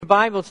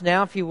Bibles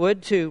now, if you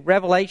would, to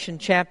Revelation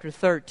chapter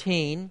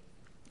 13.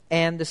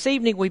 And this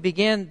evening we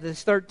begin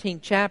this 13th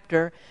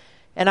chapter.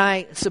 And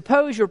I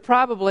suppose you're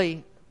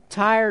probably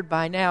tired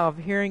by now of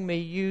hearing me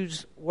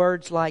use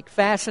words like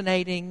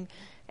fascinating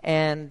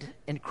and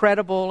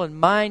incredible and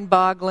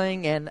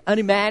mind-boggling and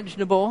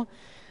unimaginable.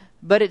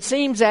 But it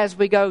seems as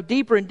we go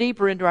deeper and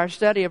deeper into our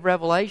study of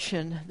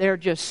Revelation, there are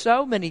just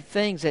so many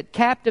things that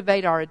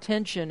captivate our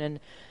attention and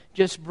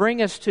just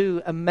bring us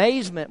to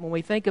amazement when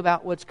we think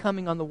about what's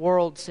coming on the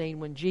world scene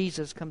when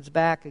Jesus comes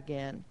back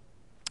again.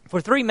 For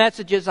 3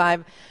 messages,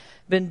 I've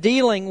been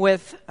dealing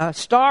with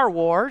Star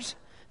Wars,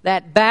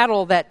 that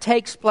battle that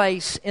takes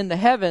place in the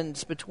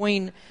heavens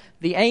between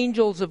the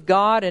angels of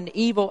God and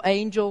evil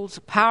angels,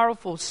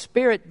 powerful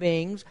spirit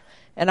beings,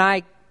 and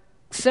I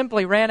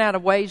simply ran out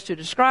of ways to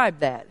describe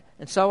that.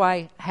 And so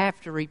I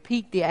have to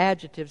repeat the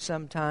adjective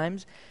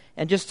sometimes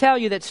and just tell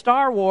you that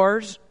Star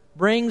Wars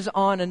brings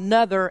on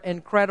another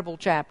incredible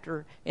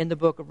chapter in the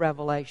book of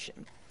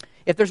Revelation.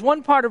 If there's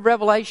one part of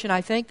Revelation I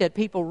think that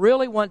people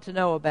really want to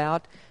know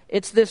about,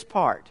 it's this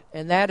part,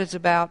 and that is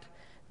about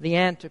the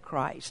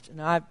Antichrist.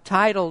 And I've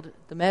titled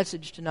the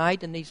message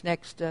tonight and these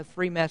next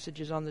 3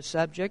 messages on the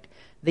subject,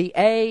 The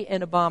A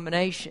in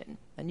Abomination.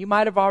 And you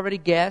might have already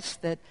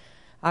guessed that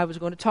I was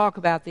going to talk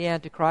about the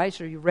Antichrist,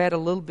 or you read a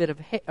little bit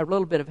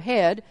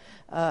ahead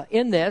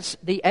in this.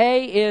 The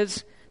A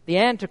is the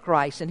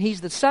Antichrist, and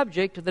he's the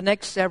subject of the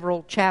next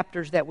several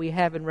chapters that we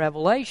have in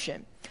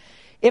Revelation.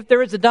 If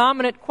there is a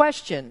dominant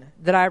question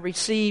that I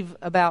receive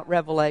about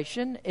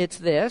Revelation, it's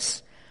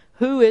this: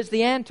 who is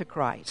the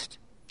Antichrist?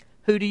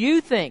 Who do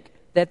you think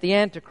that the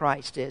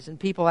Antichrist is? And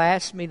people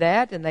ask me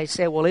that, and they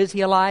say, well, is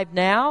he alive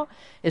now?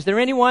 Is there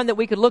anyone that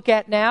we could look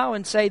at now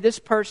and say this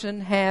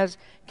person has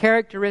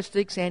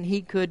characteristics and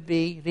he could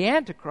be the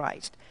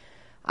Antichrist?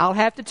 I'll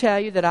have to tell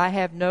you that I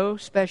have no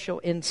special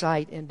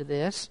insight into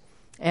this.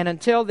 And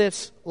until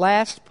this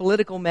last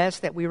political mess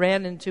that we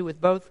ran into with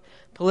both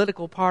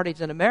political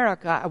parties in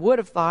America, I would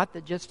have thought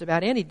that just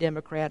about any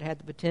Democrat had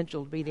the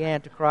potential to be the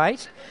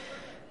Antichrist.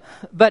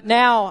 But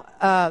now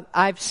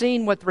I've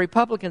seen what the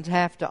Republicans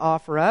have to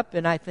offer up,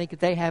 and I think that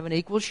they have an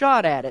equal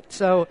shot at it.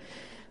 So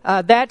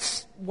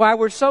that's why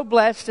we're so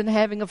blessed in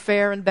having a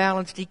fair and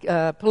balanced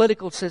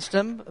political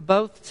system.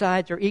 Both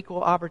sides are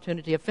equal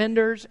opportunity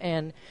offenders,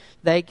 and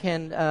they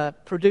can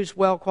produce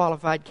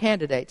well-qualified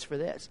candidates for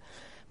this.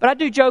 But I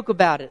do joke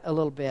about it a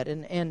little bit,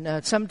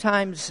 and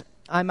sometimes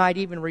I might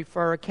even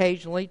refer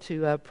occasionally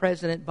to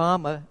President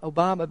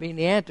Obama being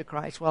the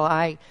Antichrist. Well,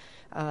 I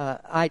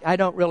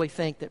don't really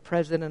think that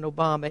President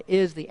Obama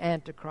is the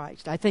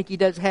Antichrist. I think he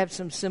does have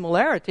some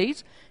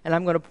similarities, and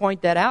I'm going to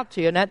point that out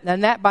to you.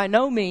 And that by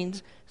no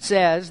means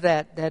says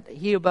that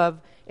he, above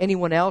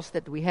anyone else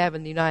that we have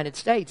in the United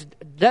States,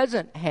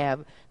 doesn't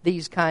have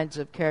these kinds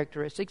of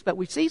characteristics. But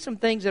we see some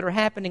things that are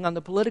happening on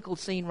the political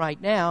scene right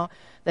now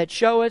that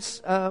show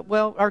us,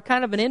 are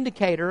kind of an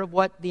indicator of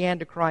what the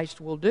Antichrist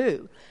will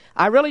do.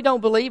 I really don't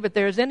believe that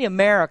there's any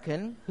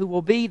American who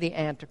will be the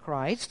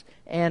Antichrist,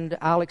 and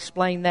I'll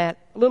explain that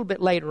a little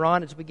bit later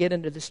on as we get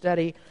into the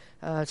study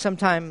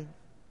sometime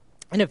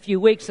in a few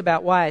weeks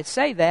about why I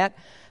say that.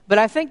 But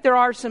I think there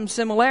are some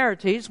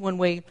similarities when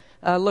we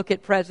look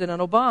at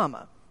President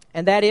Obama.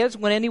 And that is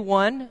when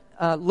anyone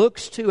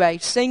looks to a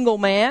single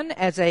man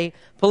as a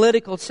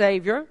political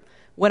savior,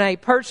 when a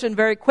person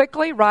very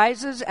quickly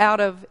rises out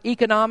of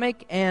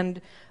economic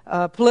and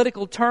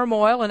political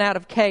turmoil and out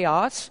of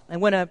chaos,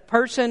 and when a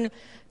person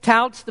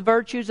touts the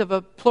virtues of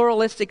a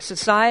pluralistic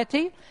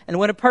society, and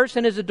when a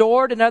person is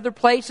adored in other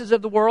places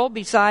of the world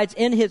besides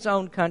in his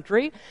own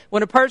country,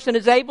 when a person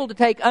is able to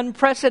take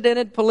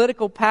unprecedented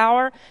political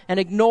power and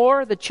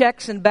ignore the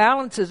checks and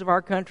balances of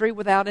our country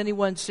without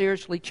anyone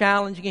seriously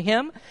challenging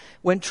him,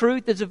 when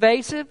truth is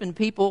evasive and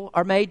people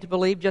are made to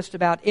believe just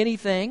about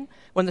anything,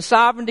 when the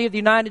sovereignty of the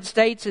United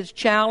States is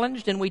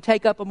challenged and we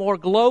take up a more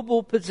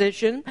global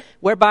position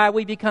whereby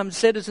we become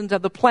citizens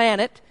of the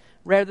planet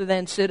rather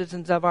than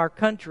citizens of our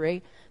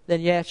country,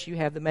 then yes, you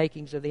have the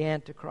makings of the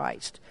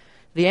Antichrist.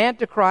 The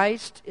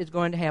Antichrist is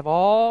going to have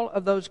all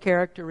of those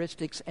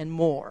characteristics and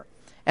more.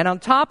 And on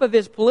top of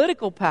his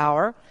political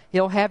power,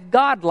 he'll have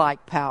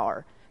godlike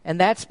power. And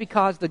that's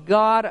because the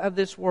God of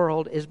this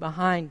world is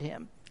behind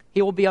him.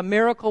 He will be a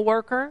miracle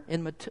worker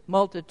in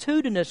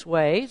multitudinous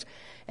ways.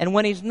 And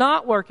when he's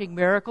not working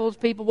miracles,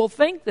 people will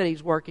think that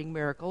he's working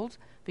miracles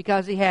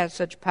because he has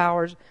such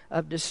powers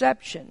of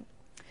deception.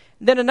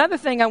 Then another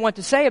thing I want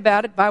to say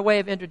about it by way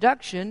of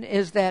introduction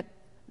is that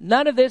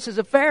none of this is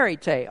a fairy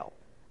tale.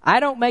 I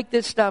don't make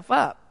this stuff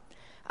up.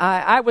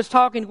 I was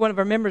talking to one of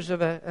our members of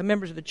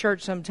the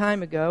church some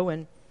time ago,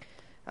 and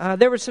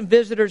there were some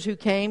visitors who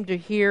came to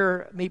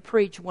hear me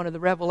preach one of the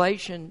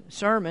Revelation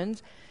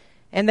sermons,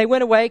 and they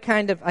went away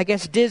kind of, I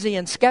guess, dizzy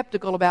and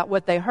skeptical about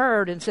what they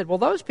heard and said, well,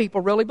 those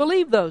people really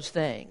believe those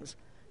things.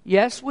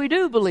 Yes, we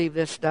do believe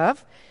this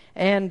stuff.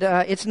 And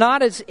it's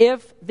not as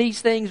if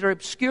these things are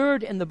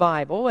obscured in the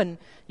Bible and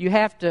you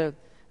have to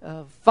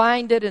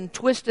find it and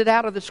twist it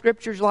out of the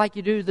Scriptures like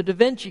you do the Da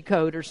Vinci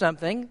Code or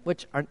something,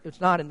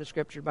 it's not in the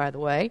Scripture, by the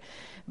way.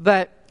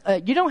 But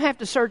you don't have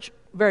to search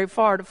very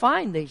far to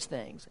find these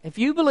things. If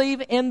you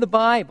believe in the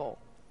Bible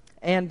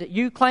and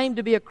you claim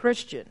to be a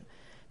Christian,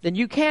 then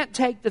you can't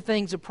take the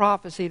things of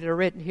prophecy that are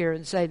written here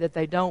and say that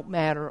they don't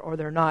matter or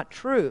they're not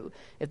true.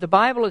 If the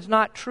Bible is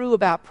not true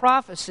about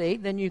prophecy,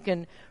 then you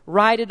can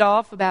write it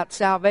off about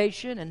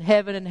salvation and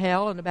heaven and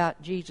hell and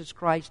about Jesus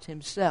Christ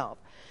himself.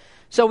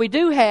 So we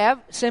do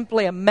have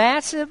simply a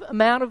massive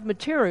amount of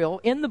material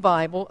in the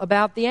Bible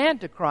about the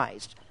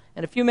Antichrist.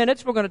 In a few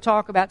minutes, we're going to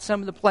talk about some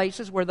of the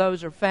places where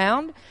those are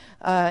found.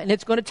 And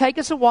it's going to take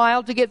us a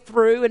while to get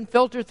through and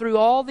filter through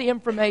all the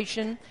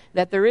information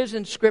that there is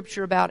in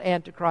Scripture about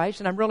Antichrist.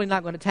 And I'm really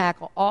not going to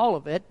tackle all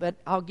of it, but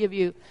I'll give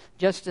you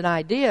just an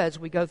idea as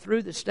we go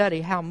through the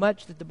study how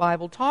much that the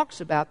Bible talks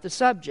about the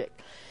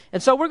subject.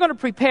 And so we're going to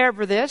prepare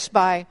for this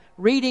by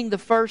reading the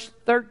first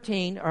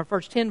 10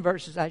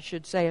 verses, I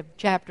should say, of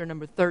chapter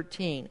number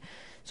 13.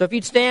 So if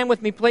you'd stand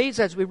with me, please,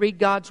 as we read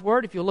God's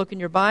Word. If you'll look in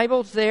your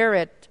Bibles there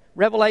at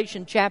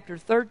Revelation chapter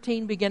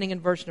 13, beginning in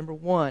verse number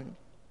 1.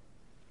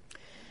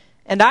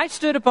 And I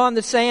stood upon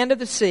the sand of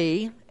the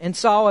sea, and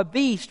saw a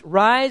beast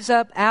rise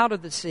up out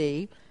of the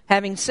sea,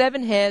 having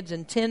 7 heads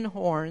and 10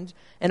 horns,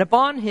 and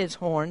upon his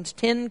horns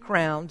 10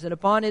 crowns, and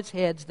upon his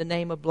heads the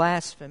name of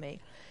blasphemy.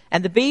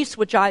 And the beast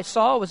which I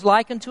saw was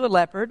like unto a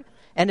leopard,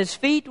 and his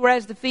feet were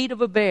as the feet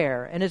of a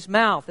bear, and his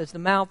mouth as the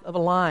mouth of a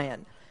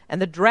lion.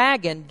 And the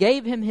dragon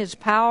gave him his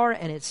power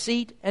and his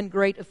seat and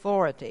great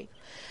authority.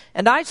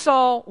 And I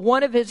saw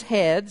one of his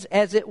heads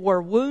as it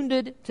were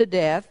wounded to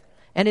death,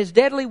 and his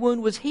deadly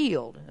wound was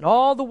healed. And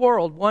all the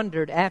world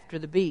wondered after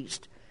the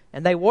beast.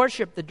 And they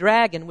worshipped the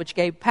dragon which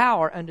gave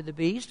power unto the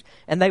beast,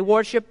 and they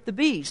worshipped the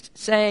beast,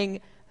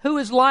 saying, Who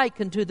is like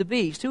unto the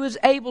beast? Who is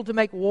able to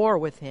make war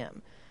with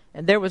him?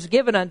 And there was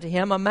given unto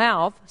him a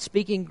mouth,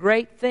 speaking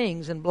great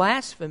things and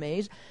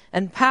blasphemies,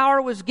 and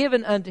power was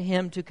given unto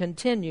him to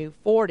continue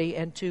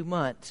 42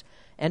 months.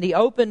 And he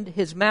opened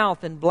his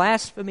mouth in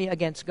blasphemy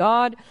against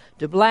God,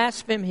 to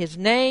blaspheme his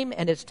name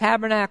and his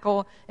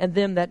tabernacle, and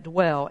them that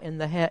dwell in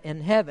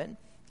heaven.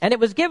 And it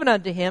was given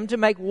unto him to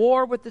make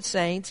war with the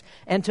saints,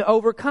 and to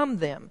overcome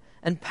them.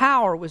 And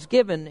power was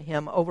given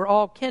him over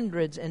all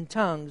kindreds and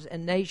tongues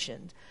and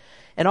nations.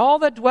 And all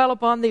that dwell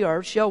upon the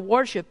earth shall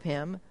worship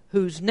him,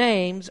 whose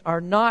names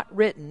are not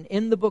written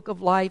in the book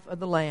of life of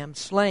the Lamb,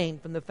 slain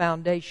from the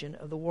foundation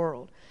of the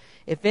world.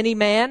 If any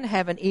man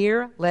have an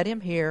ear, let him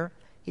hear.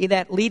 He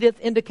that leadeth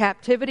into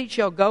captivity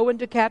shall go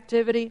into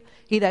captivity.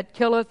 He that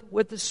killeth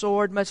with the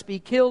sword must be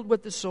killed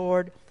with the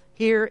sword.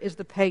 Here is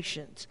the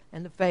patience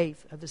and the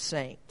faith of the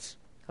saints.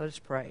 Let us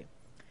pray.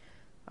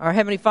 Our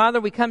Heavenly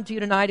Father, we come to you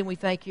tonight and we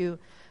thank you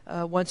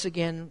once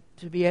again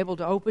to be able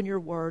to open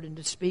your word and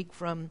to speak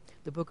from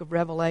the book of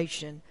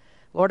Revelation.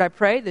 Lord, I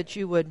pray that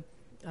you would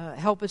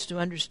help us to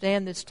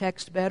understand this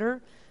text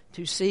better,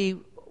 to see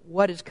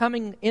what is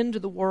coming into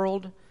the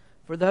world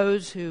for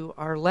those who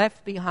are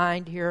left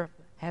behind here,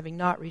 having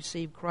not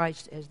received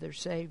Christ as their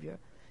Savior.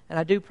 And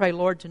I do pray,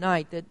 Lord,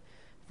 tonight that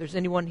if there's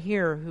anyone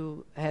here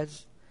who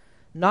has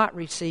not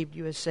received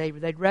you as Savior,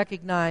 they'd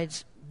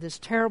recognize this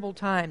terrible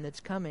time that's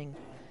coming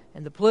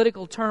and the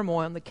political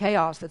turmoil and the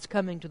chaos that's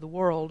coming to the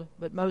world,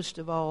 but most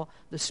of all,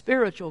 the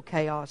spiritual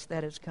chaos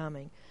that is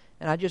coming.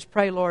 And I just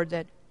pray, Lord,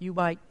 that you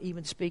might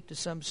even speak to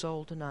some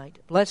soul tonight.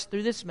 Bless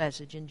through this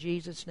message. In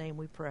Jesus' name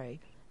we pray.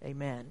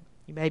 Amen.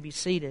 You may be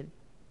seated.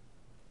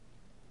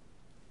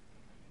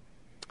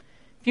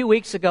 A few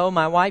weeks ago,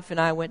 my wife and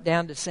I went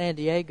down to San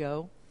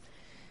Diego,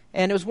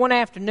 and it was one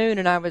afternoon,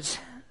 and I was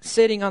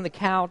sitting on the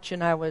couch,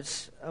 and I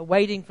was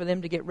waiting for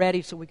them to get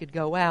ready so we could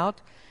go out,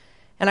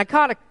 and I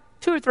caught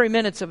 2 or 3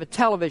 minutes of a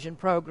television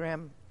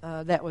program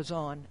that was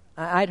on.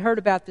 I'd heard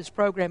about this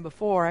program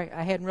before.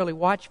 I hadn't really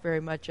watched very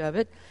much of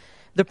it.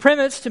 The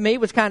premise to me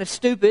was kind of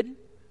stupid,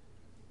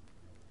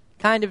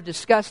 kind of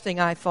disgusting,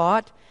 I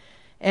thought,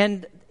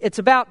 and it's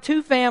about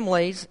 2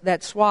 families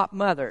that swap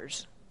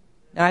mothers.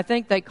 Now, I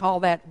think they call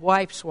that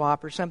wife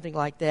swap or something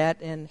like that.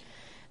 And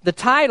the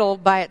title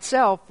by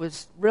itself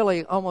was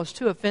really almost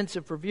too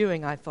offensive for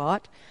viewing, I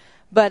thought.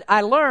 But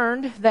I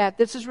learned that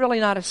this is really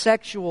not a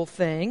sexual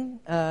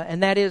thing,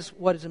 and that is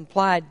what is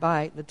implied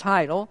by the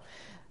title.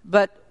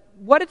 But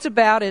what it's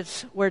about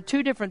is where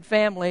 2 different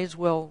families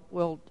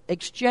will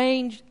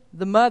exchange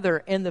the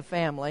mother in the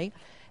family,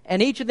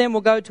 and each of them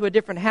will go to a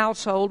different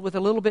household with a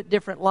little bit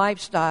different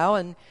lifestyle,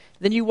 and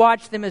then you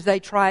watch them as they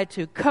try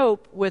to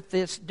cope with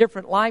this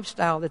different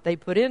lifestyle that they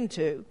put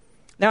into.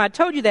 Now, I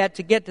told you that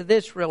to get to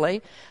this,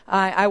 really.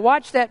 I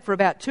watched that for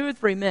about 2 or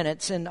 3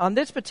 minutes, and on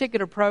this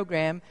particular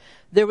program,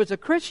 there was a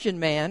Christian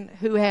man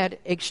who had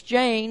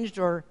exchanged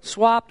or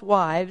swapped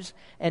wives,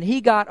 and he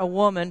got a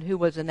woman who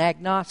was an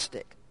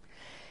agnostic.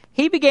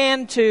 He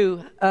began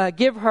to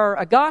give her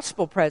a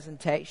gospel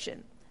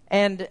presentation.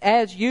 And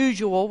as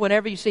usual,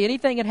 whenever you see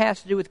anything that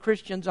has to do with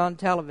Christians on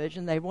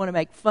television, they want to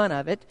make fun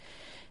of it.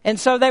 And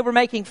so they were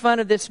making fun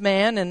of this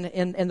man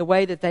in the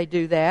way that they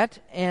do that.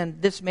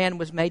 And this man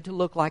was made to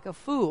look like a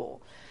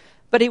fool.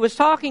 But he was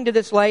talking to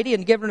this lady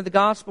and giving her the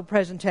gospel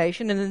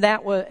presentation.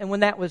 And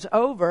when that was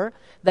over,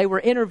 they were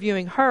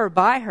interviewing her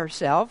by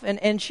herself.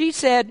 And she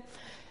said,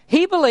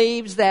 he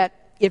believes that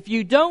if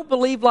you don't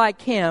believe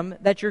like him,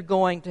 that you're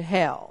going to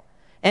hell.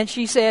 And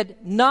she said,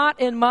 not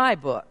in my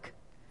book.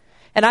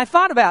 And I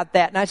thought about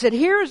that, and I said,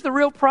 here's the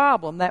real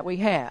problem that we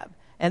have.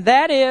 And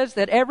that is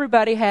that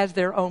everybody has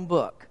their own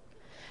book.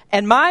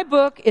 And my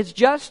book is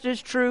just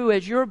as true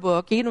as your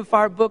book, even if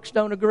our books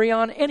don't agree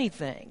on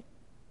anything.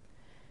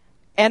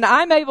 And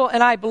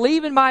I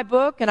believe in my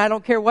book, and I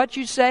don't care what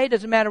you say,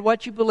 doesn't matter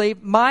what you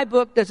believe. My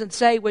book doesn't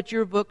say what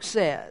your book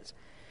says.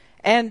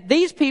 And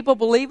these people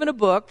believe in a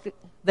book,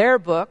 their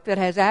book, that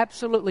has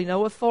absolutely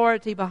no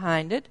authority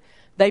behind it.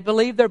 They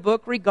believe their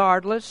book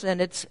regardless,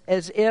 and it's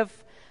as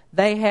if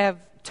they have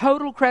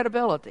total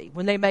credibility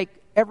when they make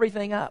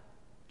everything up.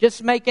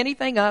 Just make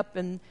anything up,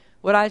 and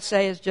what I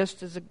say is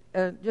just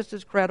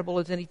as credible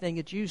as anything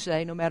that you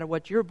say, no matter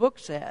what your book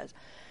says.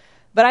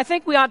 But I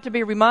think we ought to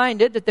be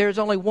reminded that there's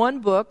only one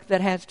book that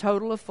has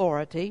total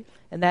authority,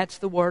 and that's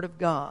the Word of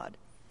God.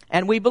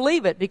 And we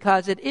believe it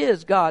because it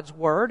is God's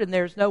Word, and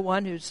there's no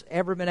one who's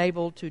ever been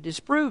able to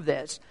disprove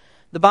this.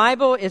 The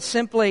Bible is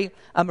simply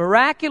a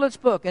miraculous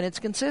book in its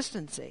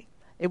consistency.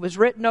 It was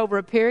written over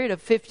a period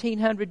of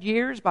 1,500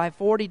 years by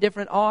 40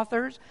 different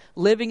authors,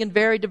 living in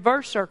very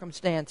diverse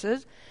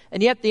circumstances.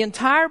 And yet the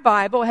entire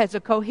Bible has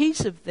a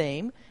cohesive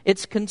theme.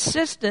 It's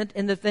consistent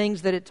in the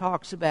things that it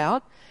talks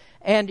about.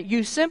 And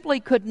you simply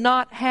could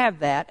not have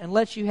that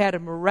unless you had a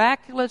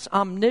miraculous,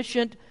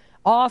 omniscient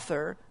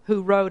author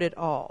who wrote it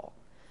all.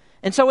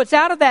 And so it's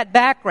out of that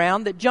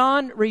background that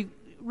John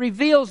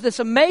reveals this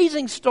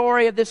amazing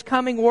story of this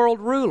coming world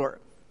ruler.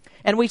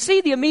 And we see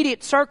the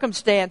immediate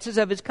circumstances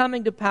of his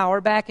coming to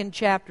power back in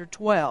chapter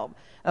 12.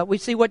 We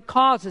see what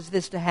causes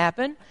this to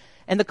happen.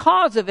 And the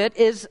cause of it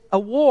is a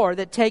war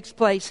that takes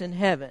place in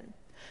heaven.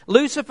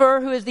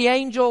 Lucifer, who is the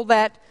angel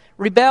that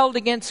rebelled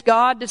against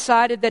God,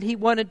 decided that he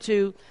wanted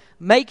to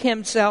make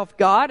himself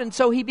God. And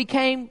so he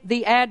became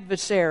the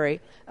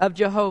adversary of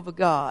Jehovah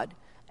God.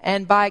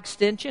 And by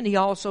extension, he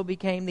also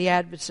became the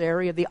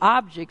adversary of the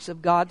objects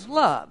of God's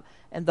love.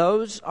 And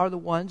those are the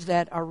ones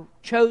that are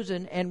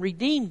chosen and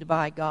redeemed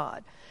by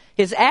God.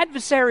 His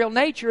adversarial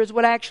nature is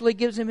what actually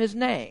gives him his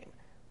name.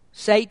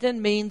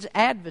 Satan means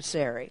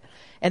adversary.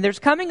 And there's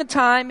coming a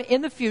time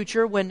in the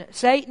future when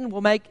Satan will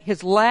make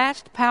his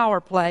last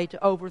power play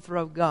to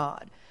overthrow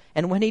God.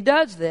 And when he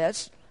does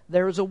this,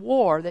 there is a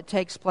war that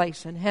takes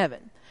place in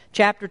heaven.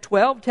 Chapter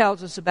 12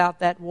 tells us about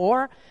that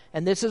war,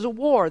 and this is a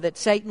war that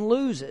Satan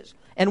loses.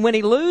 And when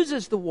he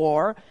loses the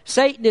war,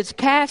 Satan is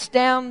cast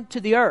down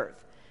to the earth.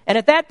 And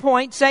at that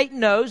point, Satan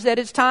knows that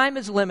his time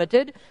is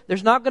limited.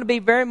 There's not going to be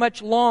very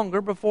much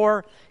longer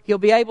before he'll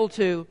be able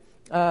to,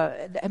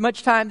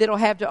 much time that he'll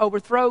have to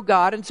overthrow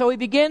God. And so he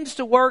begins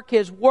to work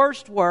his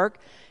worst work.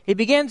 He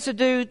begins to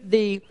do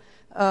the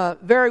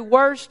very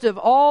worst of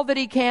all that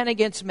he can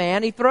against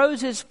man. He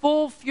throws his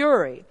full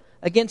fury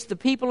against the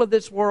people of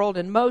this world,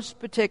 and most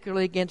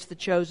particularly against the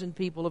chosen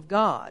people of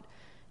God.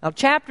 Now,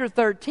 chapter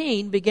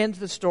 13 begins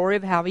the story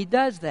of how he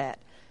does that.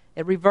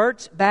 It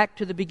reverts back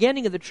to the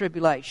beginning of the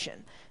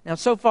tribulation. Now,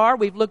 so far,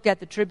 we've looked at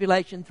the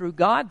tribulation through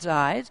God's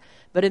eyes,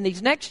 but in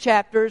these next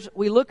chapters,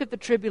 we look at the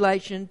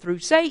tribulation through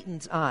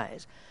Satan's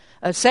eyes.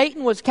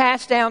 Satan is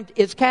cast down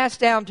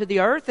to the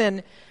earth,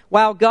 and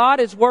while God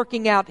is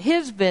working out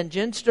his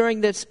vengeance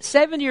during this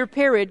 7-year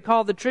period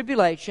called the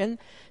tribulation,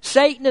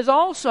 Satan is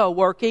also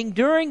working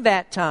during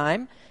that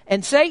time,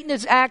 and Satan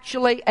is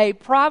actually a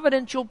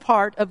providential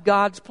part of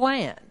God's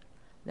plan.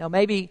 Now,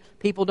 maybe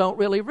people don't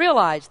really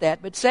realize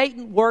that, but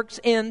Satan works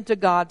into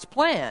God's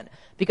plan.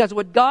 Because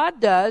what God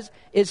does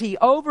is he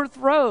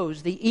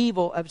overthrows the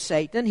evil of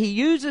Satan. He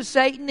uses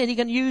Satan, and he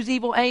can use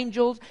evil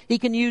angels. He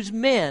can use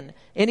men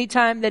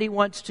anytime that he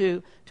wants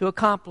to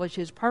accomplish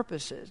his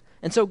purposes.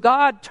 And so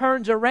God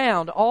turns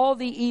around all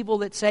the evil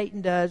that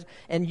Satan does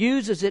and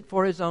uses it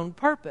for his own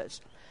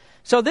purpose.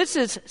 So this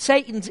is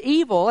Satan's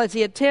evil as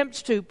he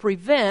attempts to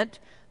prevent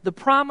the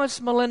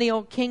promised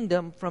millennial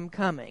kingdom from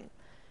coming.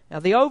 Now,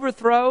 the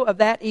overthrow of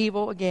that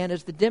evil, again,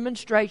 is the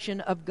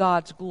demonstration of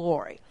God's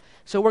glory.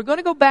 So we're going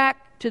to go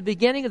back to the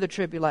beginning of the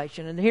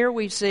tribulation, and here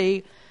we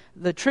see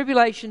the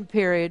tribulation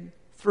period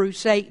through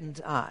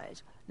Satan's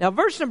eyes. Now,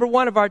 verse number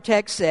 1 of our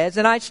text says,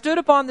 "And I stood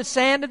upon the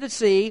sand of the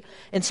sea,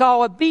 and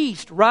saw a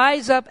beast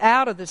rise up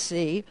out of the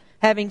sea,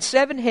 having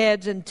 7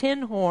 heads and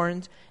 10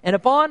 horns, and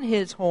upon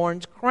his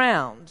horns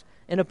crowns,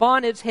 and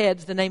upon its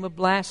heads the name of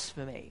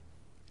blasphemy."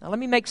 Now, let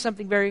me make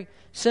something very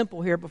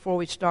simple here before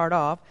we start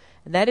off,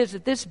 and that is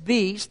that this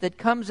beast that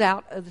comes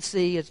out of the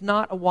sea is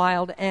not a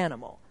wild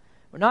animal.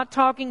 We're not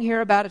talking here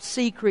about a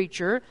sea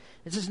creature.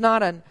 This is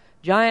not a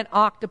giant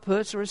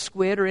octopus or a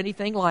squid or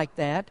anything like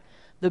that.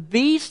 The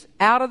beast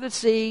out of the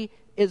sea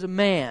is a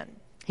man.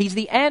 He's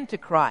the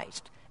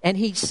Antichrist, and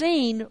he's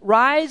seen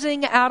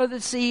rising out of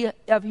the sea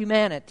of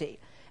humanity.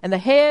 And the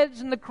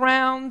heads and the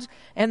crowns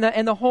and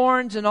the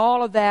horns and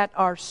all of that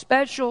are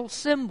special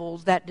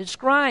symbols that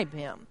describe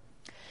him.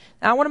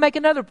 Now, I want to make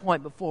another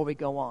point before we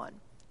go on,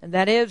 and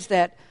that is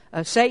that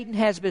Satan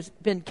has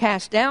been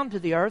cast down to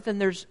the earth, and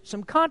there's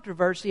some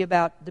controversy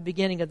about the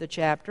beginning of the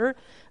chapter,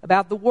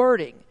 about the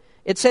wording.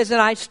 It says,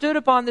 "And I stood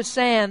upon the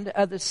sand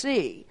of the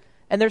sea."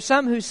 And there's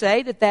some who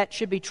say that that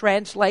should be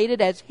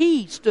translated as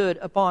he stood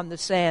upon the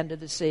sand of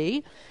the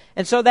sea.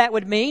 And so that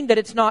would mean that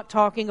it's not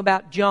talking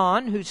about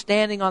John who's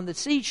standing on the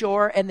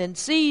seashore and then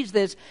sees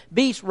this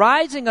beast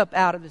rising up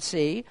out of the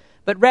sea,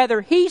 but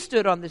rather he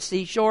stood on the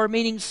seashore,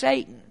 meaning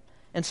Satan.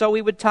 And so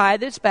we would tie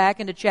this back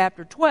into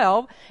chapter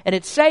 12, and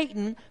it's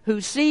Satan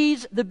who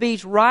sees the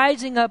beast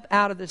rising up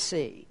out of the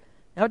sea.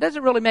 Now, it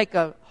doesn't really make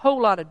a whole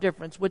lot of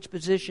difference which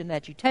position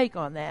that you take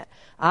on that.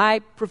 I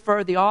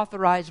prefer the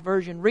authorized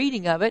version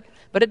reading of it,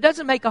 but it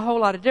doesn't make a whole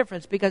lot of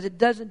difference because it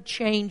doesn't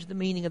change the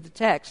meaning of the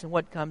text and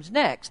what comes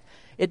next.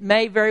 It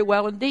may very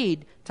well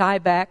indeed tie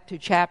back to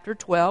chapter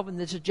 12, and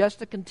this is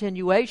just a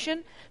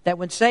continuation that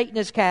when Satan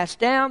is cast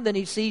down, then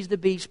he sees the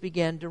beast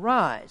begin to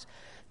rise.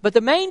 But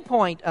the main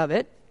point of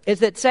it is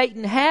that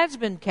Satan has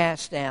been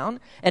cast down,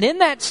 and in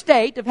that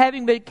state of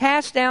having been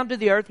cast down to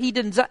the earth, he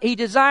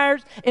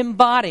desires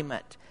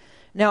embodiment.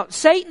 Now,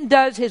 Satan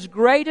does his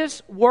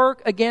greatest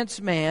work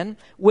against man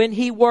when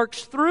he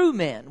works through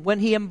men, when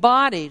he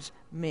embodies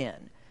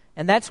men.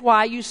 And that's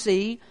why you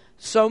see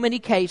so many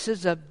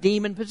cases of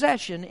demon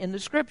possession in the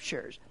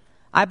Scriptures.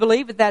 I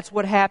believe that that's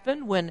what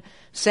happened when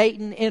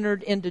Satan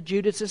entered into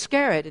Judas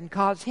Iscariot and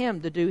caused him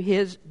to do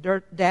his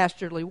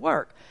dastardly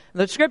work.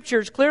 The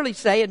Scriptures clearly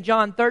say in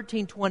John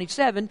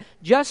 13:27,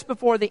 just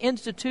before the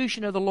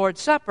institution of the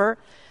Lord's Supper,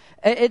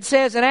 it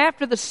says, "And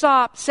after the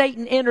sop,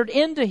 Satan entered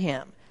into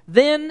him.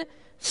 Then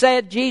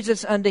said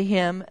Jesus unto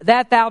him,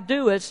 That thou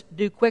doest,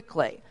 do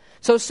quickly."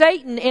 So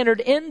Satan entered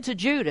into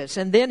Judas,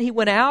 and then he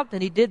went out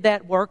and he did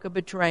that work of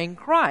betraying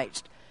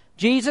Christ.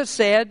 Jesus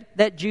said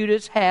that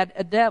Judas had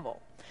a devil.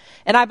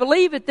 And I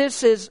believe that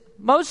this is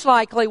most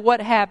likely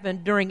what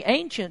happened during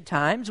ancient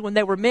times when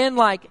there were men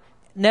like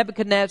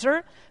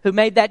Nebuchadnezzar who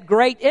made that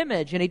great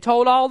image, and he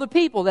told all the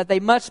people that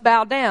they must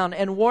bow down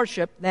and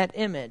worship that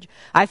image.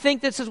 I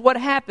think this is what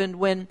happened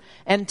when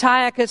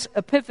Antiochus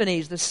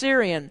Epiphanes, the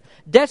Syrian,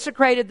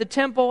 desecrated the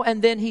temple,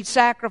 and then he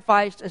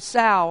sacrificed a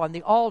sow on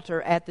the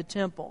altar at the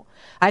temple.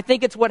 I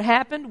think it's what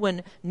happened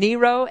when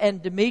Nero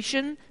and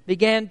Domitian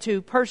began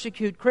to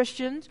persecute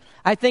Christians.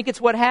 I think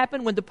it's what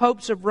happened when the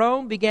popes of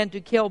Rome began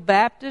to kill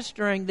Baptists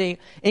during the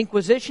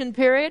Inquisition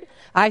period.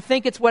 I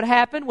think it's what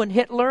happened when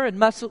Hitler and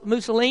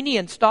Mussolini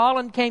and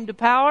Stalin came to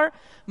power.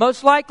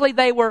 Most likely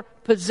they were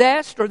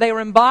possessed or they were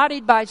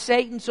embodied by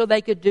Satan so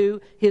they could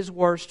do his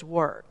worst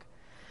work.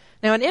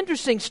 Now, an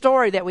interesting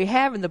story that we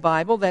have in the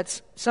Bible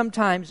that's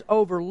sometimes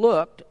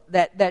overlooked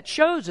that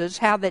shows us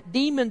how that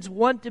demons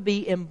want to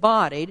be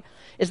embodied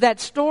is that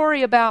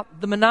story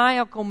about the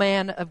maniacal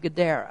man of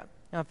Gadara.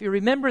 Now, if you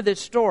remember this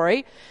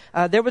story,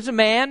 there was a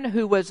man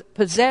who was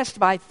possessed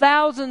by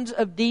thousands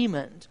of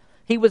demons.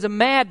 He was a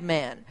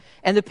madman.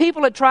 And the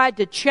people had tried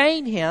to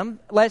chain him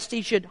lest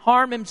he should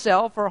harm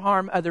himself or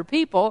harm other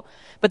people.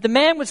 But the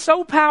man was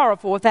so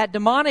powerful with that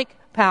demonic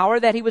power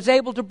that he was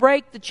able to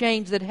break the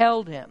chains that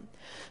held him.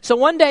 So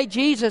one day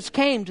Jesus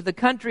came to the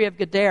country of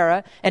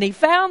Gadara, and he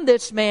found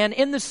this man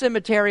in the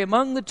cemetery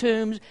among the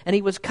tombs, and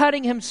he was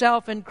cutting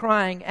himself and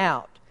crying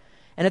out.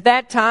 And at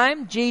that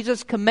time,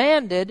 Jesus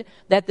commanded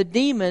that the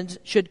demons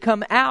should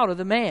come out of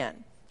the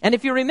man. And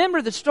if you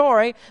remember the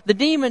story, the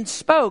demons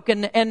spoke,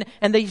 and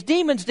these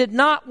demons did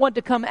not want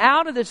to come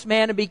out of this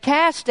man and be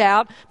cast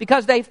out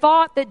because they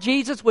thought that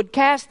Jesus would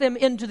cast them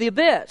into the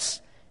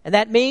abyss. And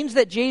that means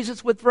that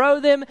Jesus would throw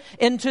them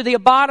into the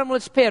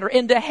bottomless pit or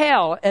into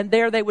hell, and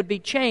there they would be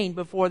chained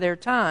before their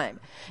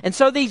time. And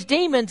so these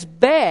demons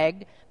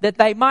begged that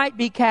they might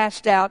be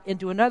cast out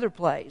into another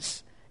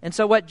place. And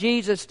so what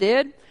Jesus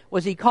did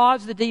was he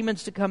caused the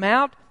demons to come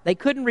out. They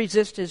couldn't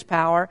resist his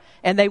power,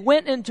 and they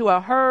went into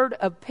a herd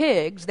of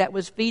pigs that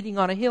was feeding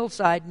on a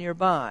hillside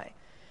nearby.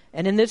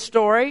 And in this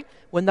story,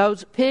 when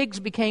those pigs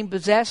became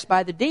possessed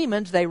by the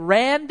demons, they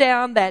ran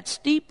down that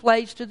steep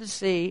place to the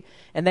sea,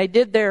 and they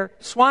did their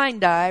swine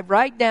dive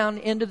right down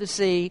into the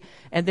sea,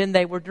 and then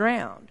they were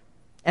drowned.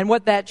 And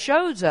what that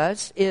shows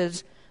us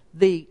is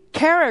the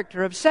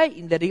character of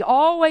Satan, that he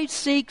always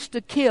seeks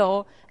to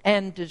kill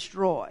and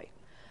destroy.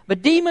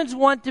 But demons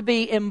want to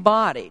be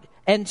embodied,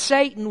 and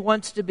Satan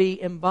wants to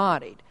be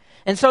embodied.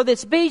 And so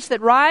this beast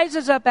that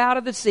rises up out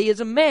of the sea is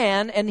a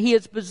man, and he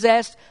is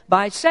possessed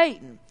by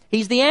Satan.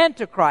 He's the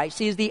Antichrist.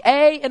 He's the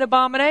A in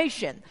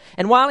abomination.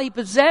 And while he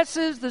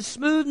possesses the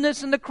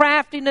smoothness and the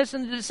craftiness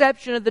and the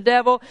deception of the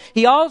devil,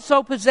 he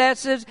also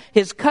possesses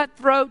his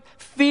cutthroat,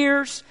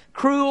 fierce,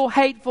 cruel,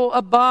 hateful,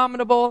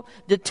 abominable,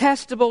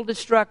 detestable,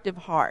 destructive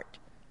heart.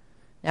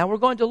 Now we're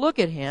going to look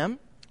at him.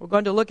 We're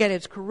going to look at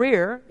his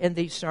career in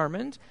these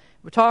sermons.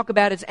 We'll talk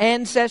about his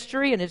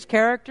ancestry and his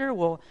character.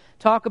 We'll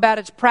talk about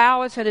his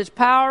prowess and his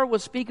power. We'll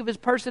speak of his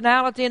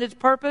personality and his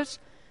purpose.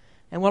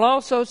 And we'll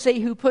also see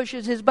who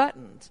pushes his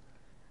buttons.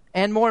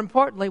 And more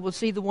importantly, we'll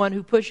see the one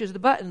who pushes the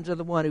buttons or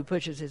the one who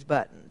pushes his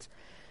buttons.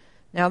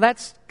 Now,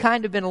 that's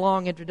kind of been a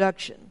long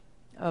introduction.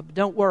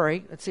 Don't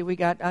worry. Let's see,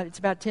 it's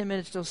about 10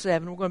 minutes till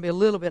 7. We're going to be a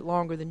little bit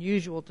longer than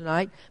usual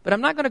tonight. But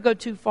I'm not going to go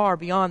too far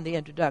beyond the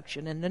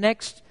introduction. In the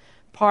next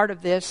part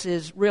of this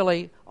is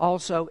really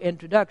also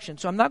introduction.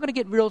 So I'm not going to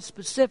get real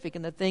specific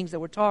in the things that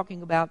we're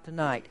talking about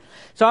tonight.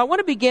 So I want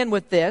to begin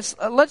with this.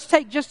 Let's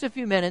take just a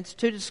few minutes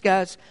to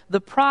discuss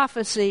the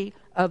prophecy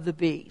of the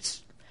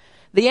beast.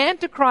 The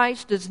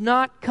Antichrist does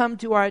not come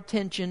to our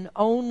attention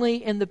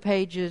only in the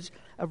pages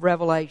of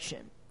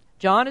Revelation.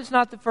 John is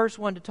not the first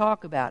one to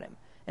talk about him.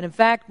 And in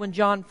fact, when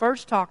John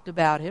first talked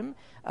about him,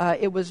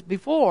 it was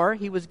before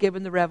he was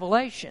given the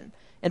revelation.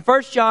 In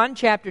 1 John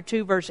chapter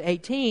 2, verse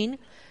 18,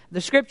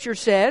 the Scripture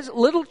says,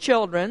 "Little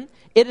children,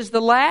 it is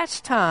the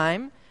last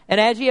time, and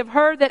as ye have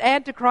heard that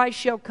Antichrist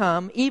shall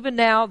come, even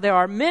now there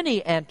are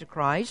many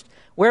Antichrists,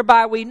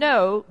 whereby we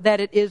know that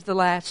it is the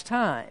last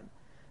time."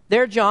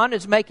 There John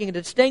is making a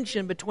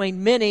distinction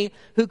between many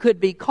who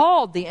could be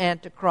called the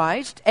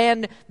Antichrist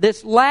and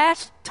this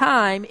last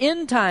time,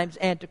 end times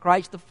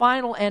Antichrist, the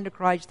final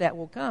Antichrist that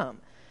will come.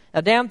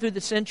 Now down through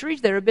the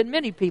centuries, there have been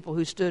many people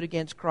who stood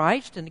against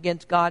Christ and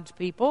against God's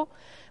people.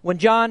 When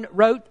John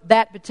wrote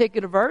that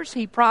particular verse,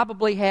 he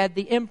probably had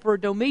the Emperor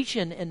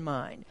Domitian in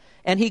mind,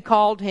 and he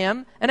called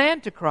him an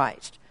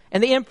Antichrist.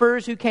 And the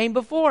emperors who came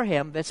before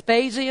him,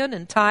 Vespasian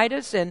and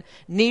Titus and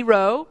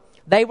Nero,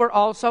 they were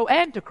also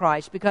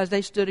Antichrists because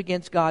they stood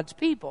against God's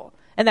people.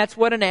 And that's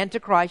what an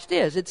Antichrist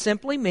is. It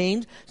simply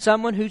means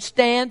someone who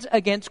stands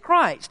against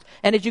Christ.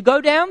 And as you go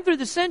down through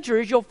the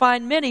centuries, you'll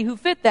find many who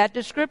fit that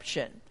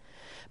description.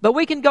 But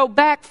we can go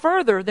back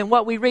further than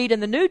what we read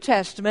in the New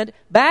Testament,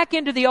 back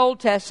into the Old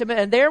Testament,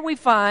 and there we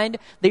find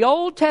the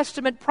Old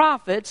Testament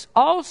prophets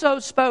also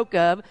spoke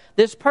of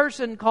this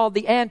person called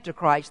the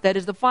Antichrist. That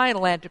is the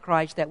final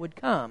Antichrist that would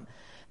come.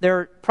 There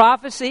are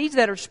prophecies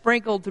that are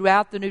sprinkled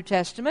throughout the New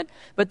Testament,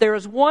 but there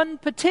is one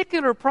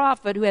particular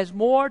prophet who has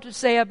more to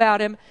say about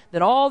him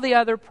than all the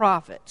other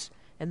prophets,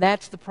 and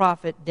that's the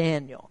prophet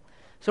Daniel.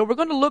 So we're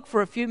going to look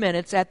for a few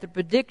minutes at the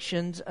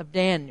predictions of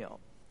Daniel.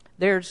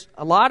 There's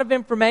a lot of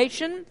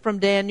information from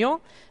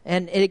Daniel,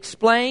 and it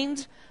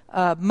explains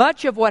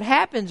much of what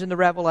happens in the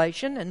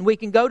Revelation, and we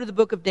can go to the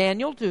book of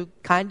Daniel to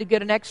kind of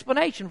get an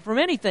explanation for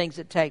many things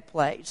that take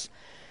place.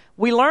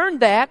 We learned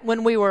that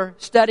when we were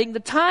studying the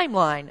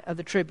timeline of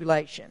the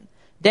tribulation.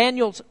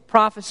 Daniel's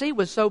prophecy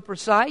was so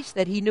precise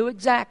that he knew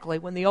exactly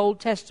when the Old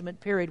Testament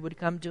period would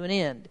come to an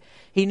end.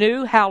 He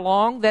knew how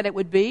long that it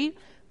would be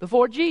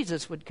before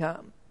Jesus would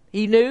come.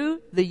 He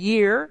knew the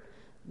year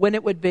when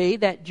it would be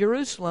that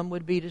Jerusalem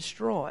would be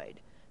destroyed.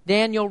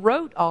 Daniel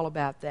wrote all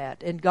about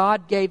that, and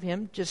God gave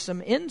him just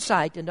some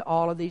insight into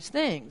all of these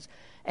things.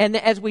 And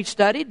as we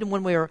studied, and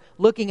when we were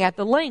looking at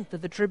the length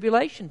of the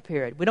tribulation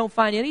period, we don't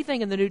find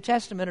anything in the New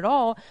Testament at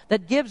all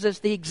that gives us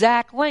the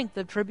exact length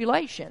of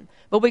tribulation.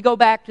 But we go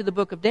back to the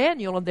book of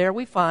Daniel, and there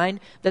we find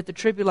that the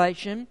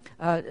tribulation,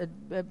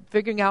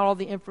 figuring out all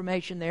the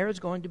information there, is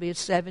going to be a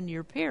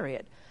 7-year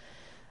period.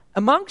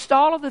 Amongst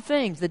all of the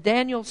things that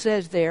Daniel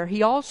says there,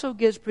 he also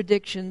gives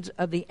predictions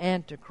of the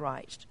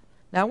Antichrist.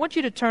 Now I want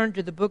you to turn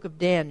to the book of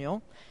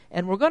Daniel,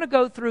 and we're going to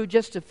go through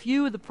just a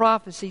few of the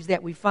prophecies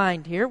that we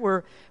find here.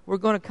 We're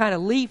going to kind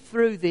of leaf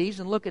through these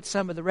and look at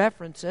some of the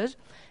references.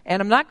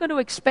 And I'm not going to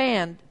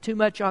expand too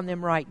much on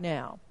them right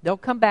now. They'll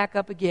come back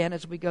up again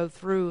as we go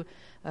through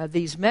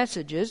these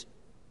messages.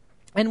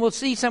 And we'll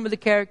see some of the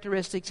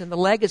characteristics and the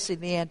legacy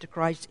of the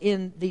Antichrist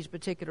in these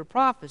particular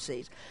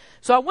prophecies.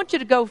 So I want you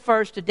to go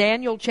first to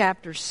Daniel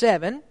chapter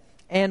 7,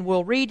 and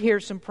we'll read here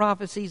some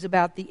prophecies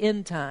about the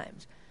end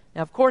times.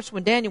 Now, of course,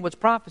 when Daniel was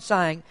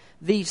prophesying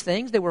these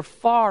things, they were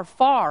far,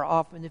 far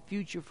off in the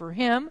future for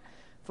him.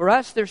 For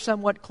us, they're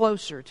somewhat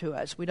closer to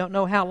us. We don't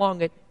know how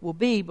long it will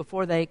be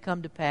before they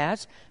come to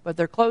pass, but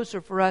they're closer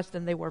for us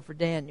than they were for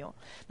Daniel.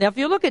 Now, if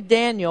you look at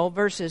Daniel,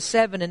 verses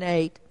 7 and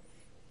 8,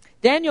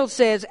 Daniel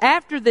says,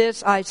 "After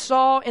this I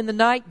saw in the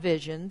night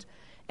visions,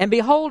 and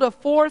behold a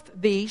fourth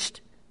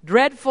beast,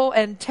 dreadful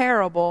and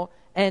terrible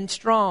and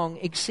strong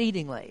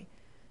exceedingly."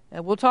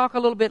 We'll talk a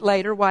little bit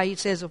later why he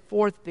says a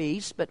fourth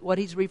beast, but what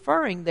he's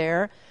referring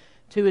there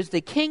to is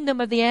the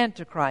kingdom of the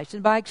Antichrist.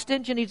 And by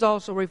extension, he's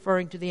also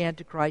referring to the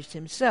Antichrist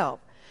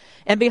himself.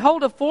 "And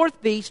behold, a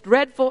fourth beast,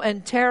 dreadful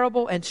and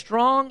terrible and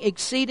strong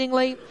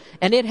exceedingly,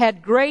 and it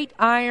had great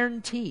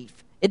iron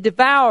teeth. It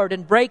devoured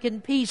and brake in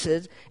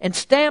pieces, and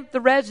stamped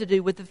the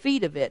residue with the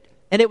feet of it.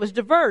 And it was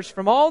diverse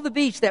from all the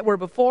beasts that were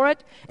before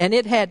it, and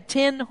it had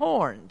 10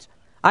 horns.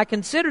 I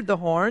considered the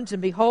horns,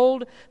 and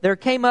behold, there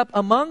came up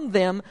among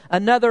them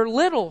another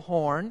little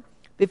horn,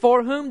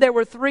 before whom there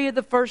were 3 of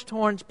the first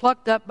horns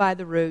plucked up by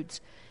the roots.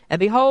 And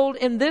behold,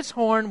 in this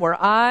horn were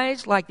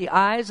eyes like the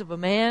eyes of a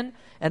man,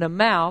 and a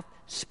mouth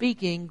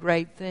speaking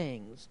great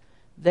things."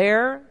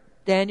 There,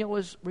 Daniel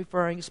was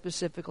referring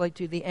specifically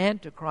to the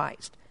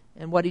Antichrist.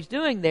 And what he's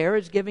doing there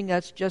is giving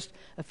us just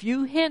a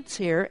few hints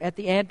here at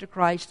the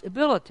Antichrist's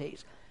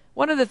abilities.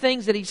 One of the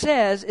things that he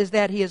says is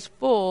that he is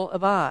full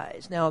of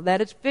eyes. Now,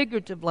 that is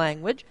figurative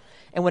language,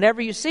 and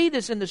whenever you see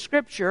this in the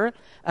Scripture,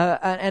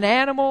 an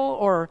animal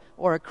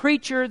or a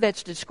creature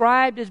that's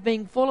described as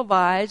being full of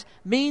eyes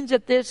means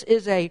that this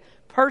is a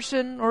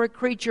person or a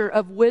creature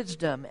of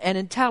wisdom and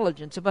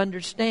intelligence, of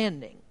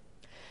understanding.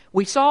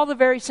 We saw the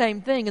very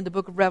same thing in the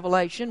book of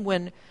Revelation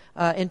when,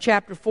 in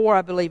chapter 4,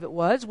 I believe it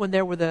was, when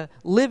there were the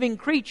living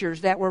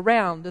creatures that were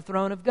around the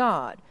throne of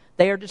God.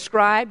 They are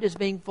described as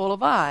being full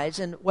of eyes,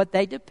 and what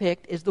they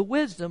depict is the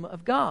wisdom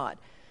of God.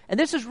 And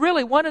this is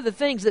really one of the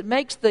things that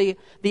makes the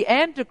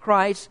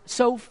Antichrist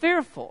so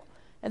fearful.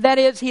 And that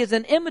is, he is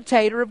an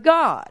imitator of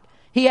God.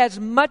 He has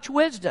much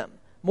wisdom,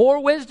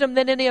 more wisdom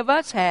than any of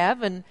us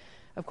have, and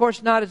of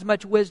course not as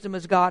much wisdom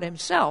as God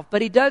himself,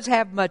 but he does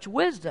have much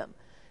wisdom.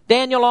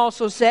 Daniel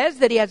also says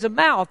that he has a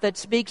mouth that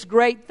speaks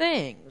great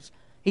things.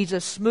 He's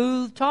a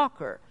smooth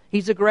talker.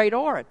 He's a great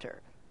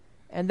orator.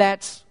 And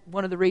that's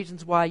one of the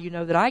reasons why you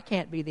know that I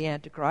can't be the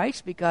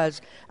Antichrist,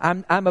 because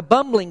I'm a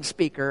bumbling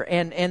speaker,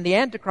 and the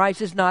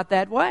Antichrist is not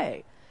that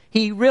way.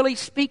 He really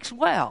speaks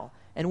well.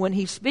 And when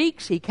he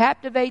speaks, he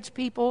captivates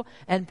people,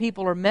 and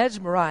people are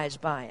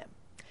mesmerized by him.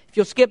 If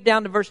you'll skip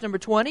down to verse number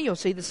 20, you'll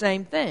see the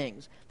same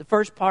things. The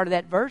first part of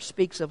that verse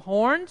speaks of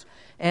horns,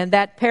 and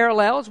that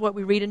parallels what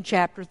we read in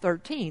chapter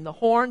 13. The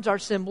horns are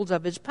symbols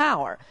of his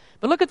power.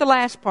 But look at the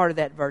last part of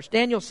that verse.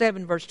 Daniel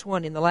 7, verse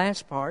 20, in the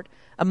last part.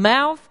 A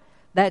mouth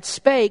that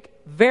spake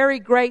very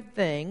great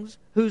things,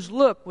 whose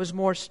look was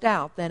more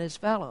stout than his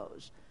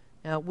fellows.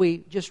 Now,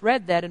 we just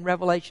read that in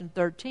Revelation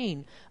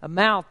 13. A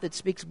mouth that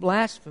speaks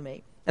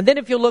blasphemy. And then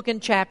if you look in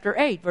chapter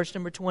 8, verse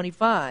number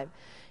 25,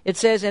 it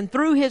says, and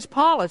through his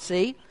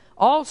policy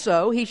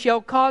also he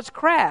shall cause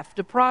craft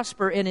to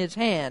prosper in his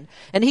hand,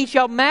 and he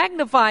shall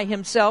magnify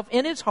himself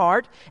in his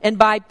heart, and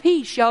by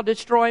peace shall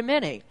destroy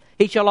many.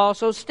 He shall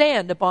also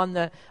stand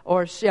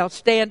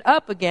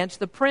up against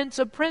the prince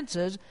of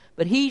princes,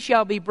 but he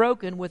shall be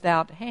broken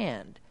without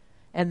hand.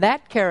 And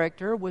that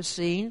character was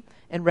seen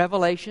in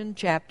Revelation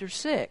chapter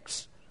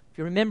 6. If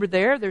you remember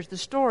there's the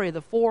story of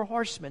the 4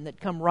 horsemen that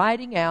come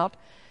riding out,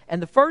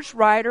 and the first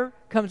rider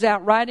comes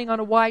out riding on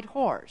a white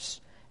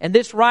horse. And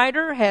this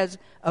rider has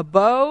a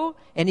bow,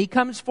 and he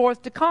comes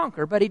forth to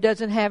conquer, but he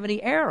doesn't have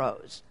any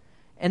arrows.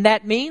 And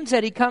that means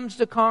that he comes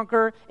to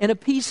conquer in a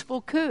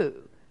peaceful coup.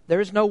 There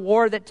is no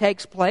war that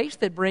takes place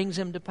that brings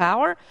him to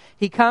power.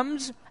 He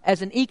comes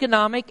as an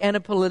economic and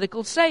a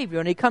political savior,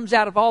 and he comes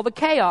out of all the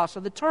chaos or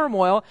the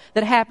turmoil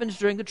that happens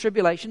during the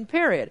tribulation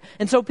period.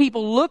 And so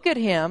people look at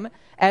him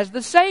as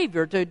the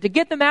savior to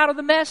get them out of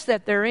the mess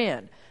that they're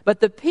in. But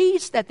the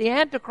peace that the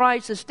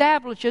Antichrist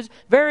establishes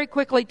very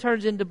quickly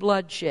turns into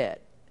bloodshed.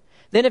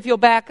 Then if you'll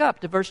back up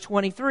to verse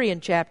 23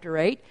 in chapter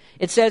 8,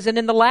 it says, and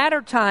in the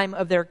latter time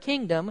of their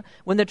kingdom,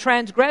 when the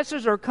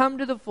transgressors are come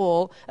to the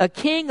full, a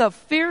king of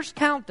fierce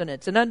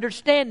countenance and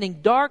understanding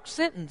dark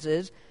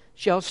sentences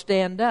shall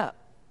stand up.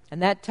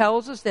 And that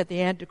tells us that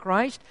the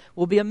Antichrist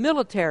will be a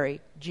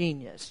military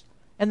genius.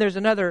 And there's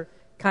another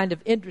kind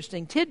of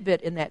interesting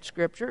tidbit in that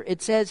scripture.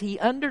 It says he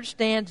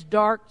understands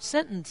dark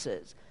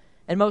sentences.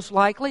 And most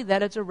likely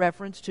that is a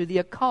reference to the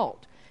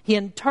occult. He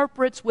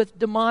interprets with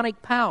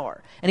demonic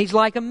power. And he's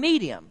like a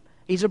medium.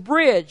 He's a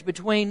bridge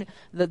between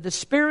the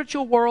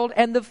spiritual world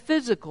and the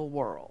physical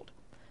world.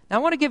 Now, I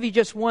want to give you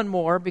just one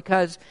more,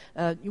 because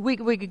we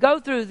could go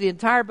through the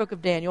entire book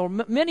of Daniel,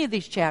 many of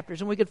these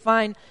chapters, and we could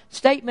find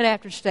statement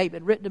after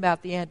statement written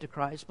about the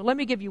Antichrist. But let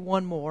me give you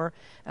one more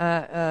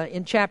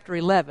in chapter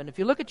 11. If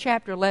you look at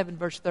chapter 11,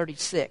 verse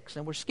 36,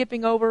 and we're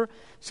skipping over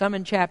some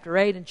in chapter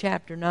 8 and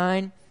chapter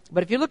 9.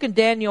 But if you look in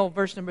Daniel,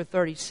 verse number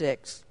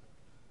 36,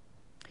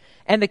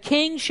 and the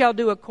king shall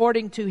do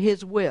according to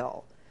his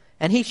will,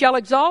 and he shall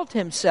exalt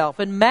himself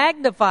and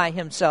magnify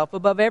himself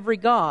above every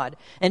god,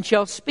 and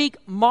shall speak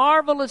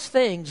marvelous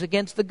things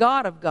against the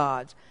God of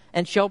gods,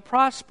 and shall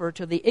prosper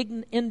till the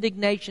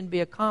indignation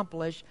be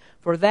accomplished,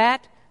 for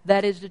that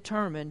is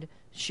determined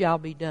shall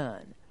be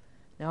done.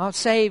 Now, I'll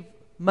save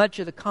much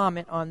of the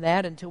comment on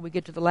that until we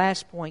get to the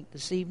last point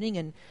this evening,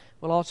 and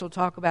we'll also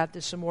talk about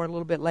this some more a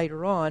little bit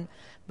later on.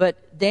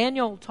 But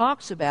Daniel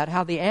talks about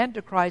how the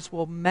Antichrist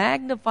will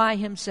magnify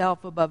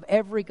himself above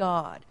every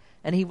god,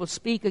 and he will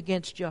speak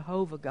against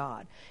Jehovah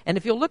God. And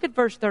if you'll look at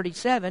verse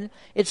 37,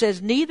 it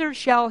says, neither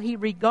shall he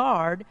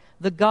regard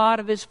the God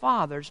of his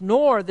fathers,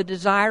 nor the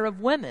desire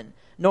of women,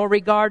 nor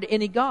regard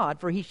any god,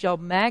 for he shall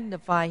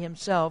magnify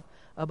himself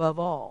above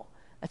all.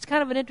 That's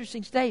kind of an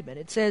interesting statement.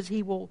 It says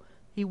he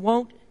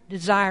won't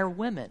desire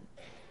women.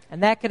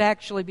 And that could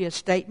actually be a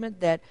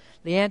statement that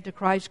the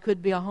Antichrist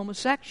could be a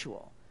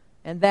homosexual.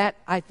 And that,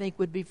 I think,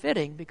 would be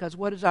fitting, because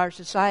what is our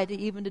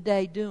society even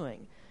today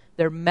doing?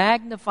 They're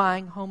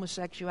magnifying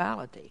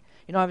homosexuality.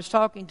 You know, I was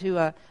talking to,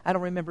 I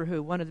don't remember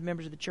who, one of the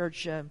members of the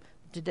church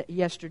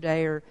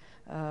yesterday, or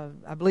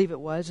I believe it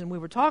was, and we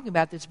were talking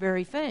about this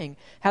very thing.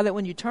 How that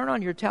when you turn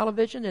on your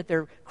television, that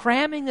they're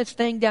cramming this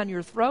thing down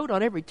your throat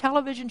on every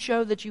television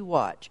show that you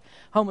watch.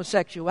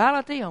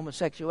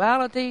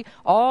 Homosexuality,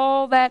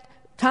 all that,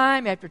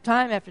 time after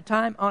time after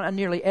time on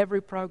nearly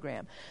every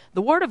program.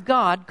 The Word of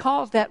God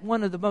calls that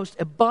one of the most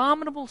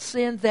abominable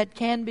sins that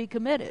can be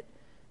committed.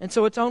 And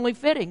so it's only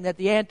fitting that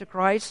the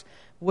Antichrist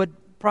would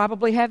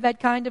probably have that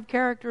kind of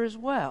character as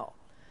well.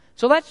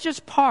 So that's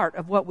just part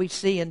of what we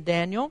see in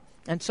Daniel.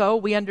 And so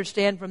we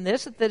understand from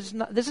this that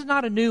this is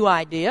not a new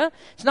idea.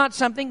 It's not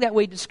something that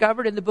we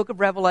discovered in the book of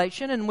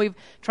Revelation and we've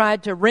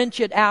tried to wrench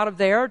it out of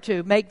there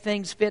to make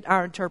things fit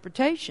our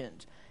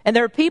interpretations. And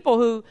there are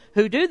people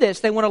who do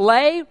this. They want to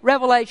lay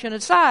Revelation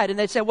aside and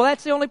they say, well,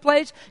 that's the only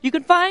place you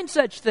can find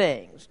such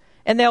things.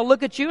 And they'll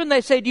look at you and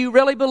they say, do you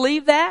really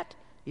believe that?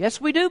 Yes,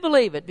 we do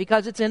believe it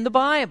because it's in the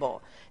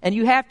Bible. And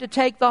you have to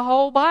take the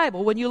whole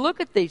Bible when you look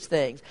at these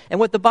things. And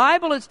what the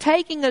Bible is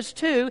taking us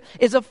to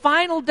is a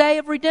final day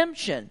of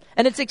redemption.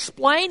 And it's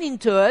explaining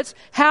to us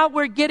how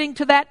we're getting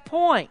to that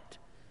point.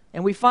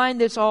 And we find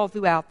this all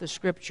throughout the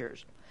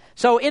Scriptures.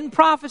 So in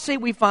prophecy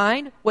we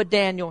find what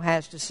Daniel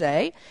has to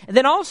say. And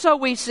then also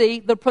we see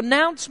the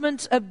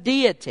pronouncements of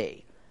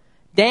deity.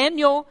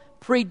 Daniel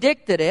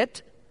predicted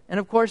it. And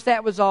of course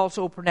that was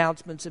also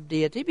pronouncements of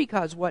deity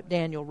because what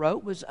Daniel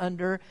wrote was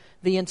under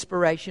the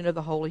inspiration of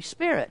the Holy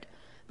Spirit.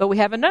 But we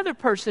have another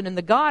person in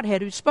the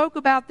Godhead who spoke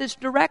about this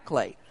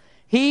directly.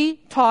 He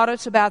taught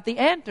us about the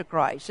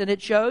Antichrist, and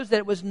it shows that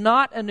it was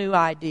not a new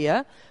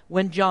idea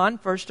when John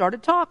first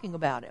started talking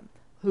about him.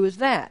 Who is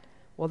that?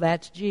 Well,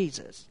 that's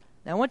Jesus.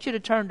 Now I want you to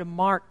turn to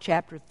Mark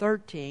chapter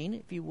 13,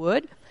 if you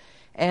would,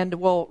 and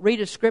we'll read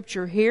a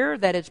scripture here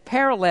that is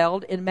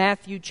paralleled in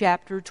Matthew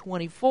chapter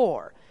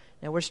 24.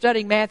 Now, we're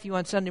studying Matthew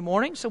on Sunday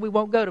morning, so we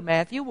won't go to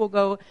Matthew. We'll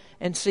go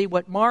and see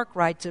what Mark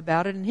writes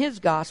about it in his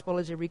gospel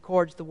as he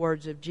records the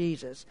words of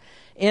Jesus.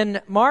 In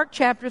Mark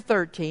chapter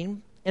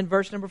 13, in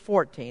verse number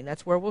 14,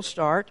 that's where we'll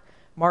start,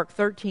 Mark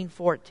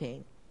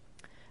 13:14.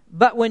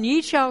 But when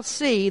ye shall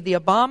see the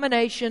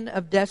abomination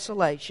of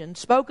desolation,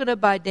 spoken of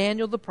by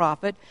Daniel the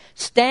prophet,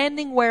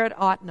 standing where it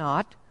ought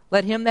not,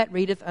 let him that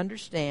readeth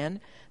understand,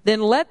 then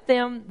let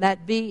them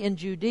that be in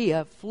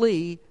Judea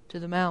flee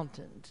to the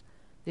mountains.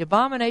 The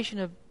abomination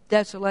of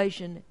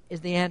desolation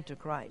is the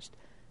Antichrist.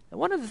 Now,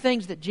 one of the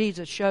things that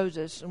Jesus shows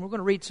us, and we're going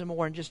to read some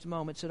more in just a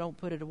moment, so don't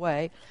put it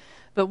away,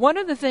 but one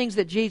of the things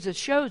that Jesus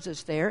shows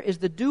us there is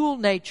the dual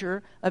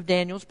nature of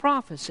Daniel's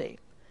prophecy.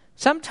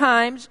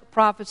 Sometimes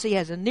prophecy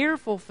has a near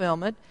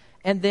fulfillment,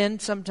 and then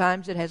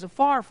sometimes it has a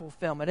far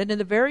fulfillment. And in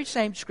the very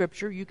same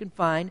scripture, you can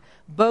find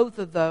both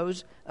of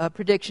those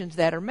predictions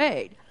that are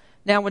made.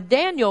 Now, when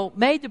Daniel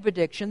made the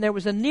prediction, there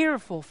was a near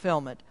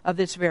fulfillment of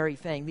this very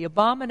thing, the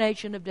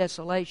abomination of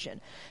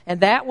desolation. And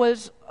that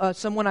was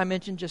someone I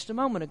mentioned just a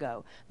moment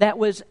ago. That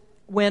was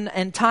when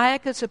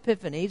Antiochus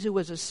Epiphanes, who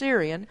was a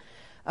Syrian,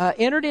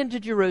 entered into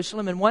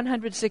Jerusalem in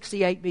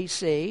 168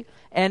 BC,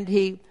 and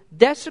he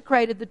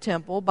desecrated the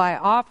temple by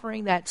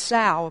offering that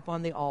sow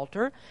upon the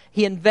altar.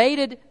 He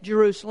invaded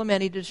Jerusalem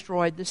and he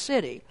destroyed the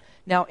city.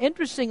 Now,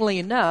 interestingly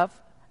enough,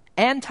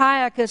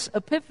 Antiochus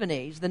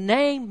Epiphanes, the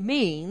name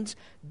means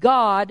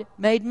God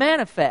made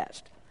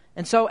manifest.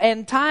 And so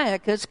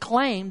Antiochus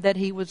claimed that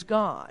he was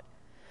God.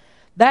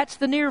 That's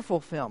the near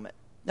fulfillment.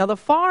 Now the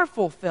far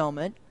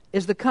fulfillment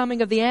is the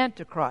coming of the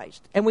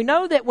Antichrist. And we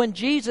know that when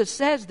Jesus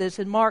says this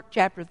in Mark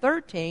chapter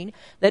 13,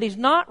 that he's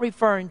not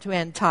referring to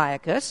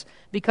Antiochus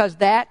because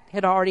that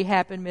had already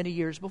happened many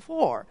years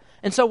before.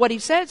 And so what he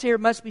says here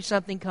must be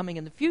something coming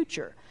in the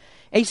future.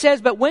 He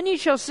says, but when ye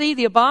shall see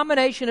the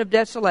abomination of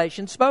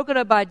desolation, spoken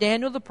of by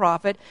Daniel the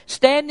prophet,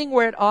 standing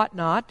where it ought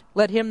not,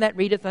 let him that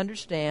readeth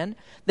understand,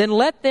 then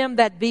let them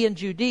that be in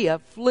Judea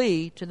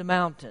flee to the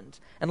mountains.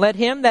 And let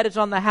him that is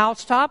on the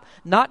housetop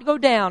not go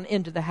down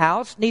into the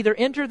house, neither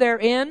enter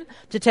therein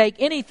to take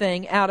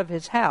anything out of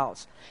his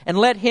house. And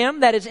let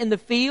him that is in the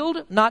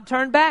field not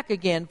turn back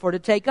again for to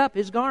take up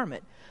his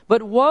garment.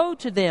 But woe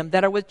to them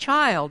that are with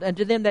child, and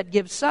to them that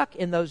give suck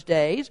in those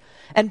days.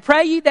 And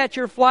pray ye that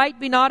your flight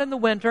be not in the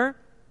winter,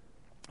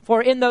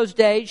 for in those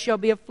days shall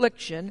be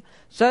affliction,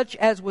 such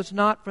as was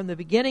not from the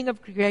beginning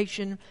of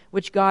creation,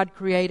 which God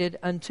created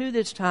unto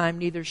this time,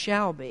 neither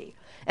shall be.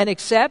 And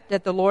except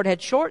that the Lord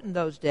had shortened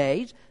those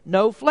days,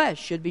 no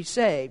flesh should be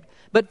saved.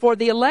 But for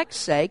the elect's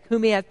sake,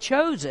 whom he hath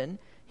chosen,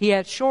 he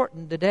hath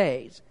shortened the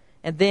days.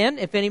 And then,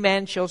 if any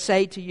man shall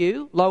say to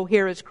you, Lo,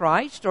 here is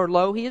Christ, or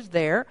Lo, he is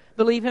there,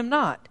 believe him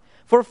not.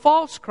 For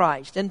false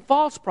Christ and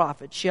false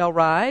prophets shall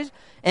rise,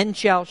 and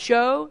shall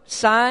show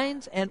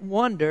signs and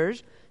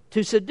wonders,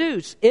 to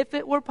seduce, if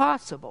it were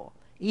possible,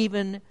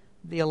 even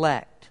the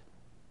elect.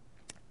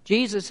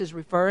 Jesus is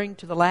referring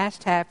to the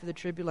last half of the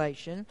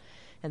tribulation,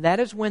 and that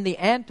is when the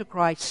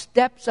Antichrist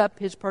steps up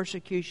his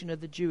persecution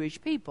of the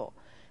Jewish people.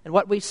 And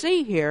what we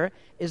see here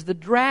is the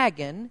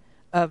dragon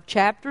of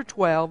chapter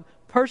 12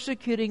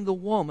 persecuting the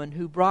woman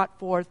who brought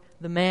forth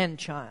the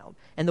man-child.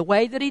 And the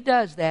way that he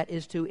does that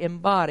is to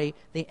embody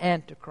the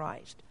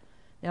Antichrist.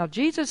 Now,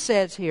 Jesus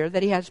says here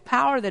that he has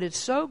power that is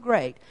so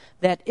great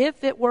that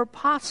if it were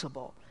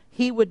possible,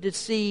 he would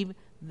deceive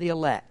the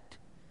elect.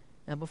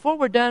 Now, before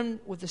we're done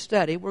with the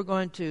study, we're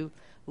going to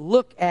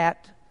look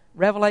at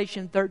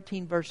Revelation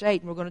 13, verse 8,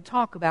 and we're going to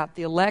talk about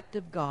the elect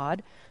of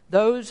God,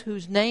 those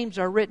whose names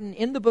are written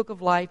in the book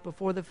of life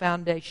before the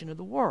foundation of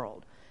the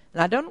world.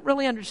 And I don't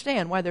really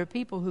understand why there are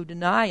people who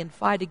deny and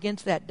fight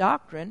against that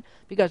doctrine,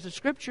 because the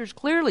Scriptures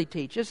clearly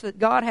teach us that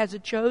God has a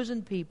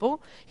chosen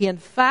people. He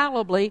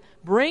infallibly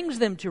brings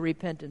them to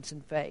repentance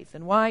and faith.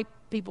 And why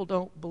people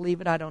don't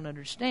believe it, I don't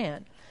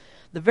understand.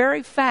 The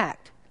very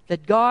fact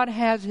that God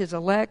has His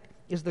elect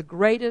is the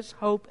greatest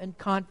hope and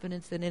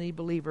confidence that any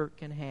believer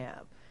can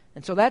have.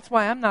 And so that's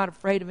why I'm not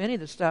afraid of any of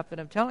the stuff that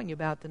I'm telling you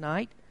about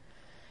tonight.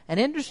 And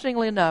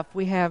interestingly enough,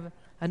 we have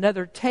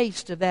another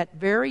taste of that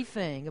very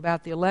thing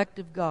about the elect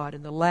of God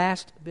in the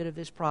last bit of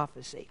this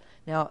prophecy.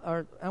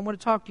 Now, I want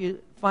to talk to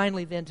you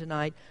finally then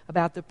tonight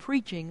about the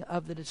preaching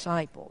of the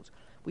disciples.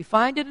 We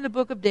find it in the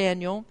book of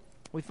Daniel.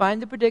 We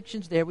find the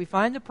predictions there. We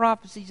find the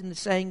prophecies and the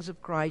sayings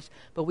of Christ.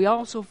 But we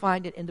also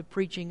find it in the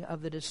preaching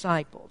of the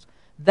disciples.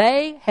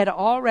 They had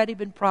already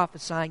been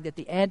prophesying that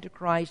the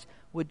Antichrist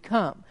would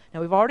come. Now,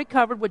 we've already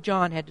covered what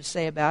John had to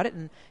say about it,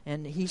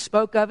 and he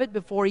spoke of it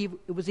before it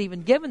was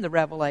even given the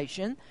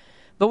revelation.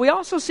 But we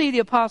also see the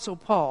Apostle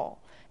Paul.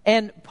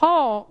 And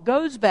Paul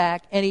goes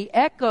back and he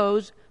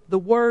echoes the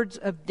words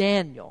of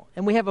Daniel.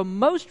 And we have a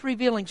most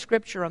revealing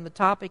scripture on the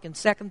topic in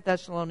 2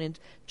 Thessalonians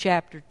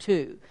chapter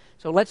 2.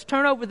 So let's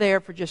turn over there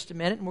for just a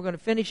minute, and we're going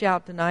to finish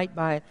out tonight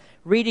by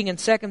reading in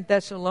 2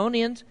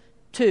 Thessalonians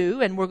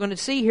 2, and we're going to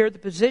see here the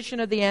position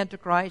of the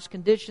Antichrist,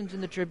 conditions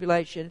in the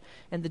tribulation,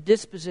 and the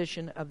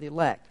disposition of the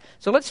elect.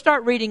 So let's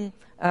start reading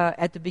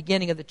at the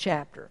beginning of the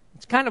chapter.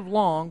 It's kind of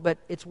long, but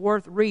it's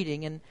worth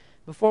reading, and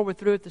before we're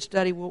through with the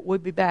study, we'll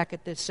be back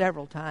at this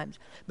several times.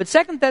 But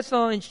 2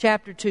 Thessalonians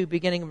chapter 2,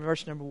 beginning of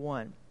verse number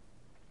 1.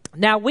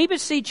 Now we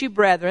beseech you,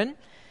 brethren,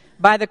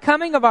 by the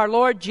coming of our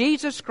Lord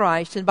Jesus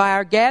Christ, and by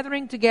our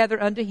gathering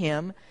together unto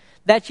Him,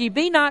 that ye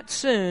be not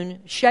soon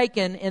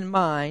shaken in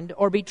mind,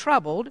 or be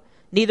troubled,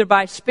 neither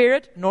by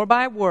spirit, nor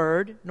by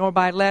word, nor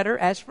by letter,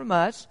 as from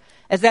us,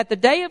 as that the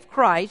day of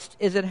Christ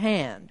is at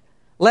hand.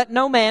 Let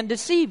no man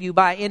deceive you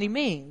by any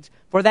means,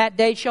 for that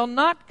day shall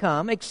not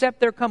come,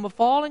 except there come a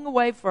falling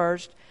away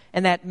first,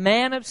 and that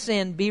man of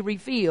sin be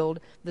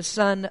revealed, the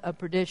son of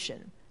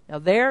perdition. Now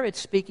there it's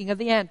speaking of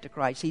the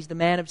Antichrist. He's the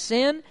man of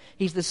sin.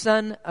 He's the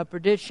son of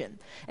perdition.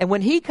 And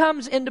when he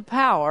comes into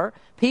power,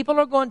 people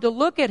are going to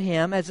look at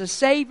him as a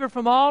savior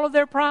from all of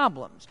their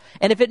problems.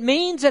 And if it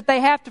means that they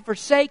have to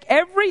forsake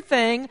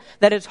everything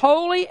that is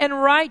holy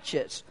and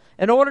righteous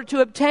in order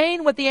to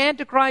obtain what the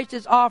Antichrist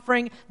is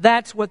offering,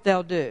 that's what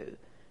they'll do.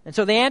 And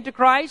so the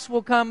Antichrist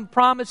will come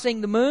promising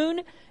the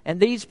moon, and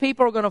these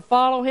people are going to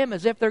follow him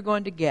as if they're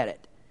going to get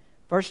it.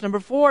 Verse number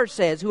 4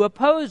 says, who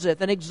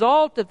opposeth and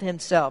exalteth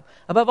himself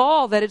above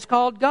all that is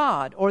called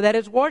God, or that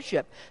is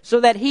worshipped,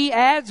 so that he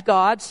as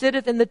God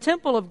sitteth in the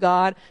temple of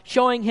God,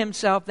 showing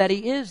himself that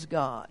he is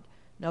God.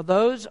 Now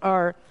those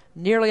are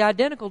nearly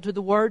identical to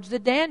the words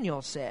that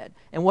Daniel said.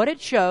 And what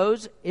it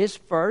shows is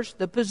first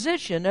the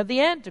position of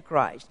the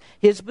Antichrist.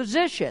 His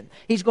position.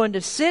 He's going to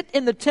sit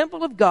in the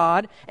temple of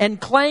God and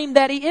claim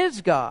that he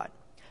is God.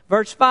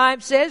 Verse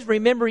 5 says,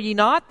 remember ye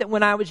not that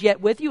when I was yet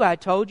with you, I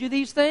told you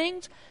these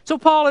things? So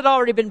Paul had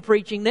already been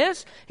preaching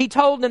this. He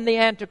told them the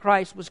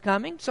Antichrist was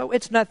coming, so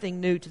it's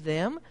nothing new to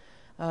them.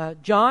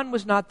 John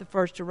was not the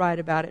first to write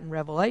about it in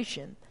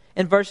Revelation.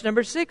 In verse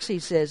number 6 he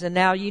says, and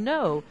now ye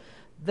know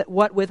that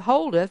what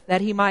withholdeth, that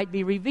he might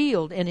be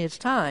revealed in his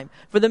time.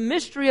 For the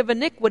mystery of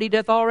iniquity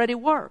doth already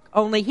work.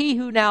 Only he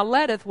who now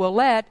letteth will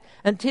let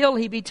until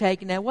he be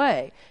taken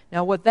away.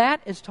 Now what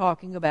that is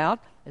talking about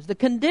is the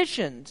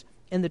conditions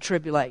in the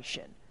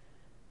tribulation.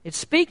 It's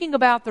speaking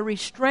about the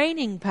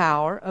restraining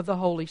power of the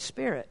Holy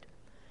Spirit.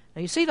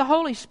 Now you see, the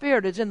Holy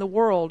Spirit is in the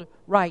world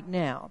right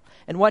now.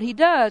 And what he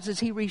does is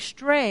he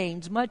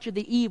restrains much of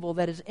the evil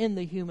that is in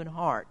the human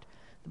heart.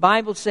 The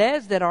Bible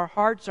says that our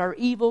hearts are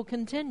evil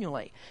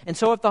continually. And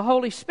so if the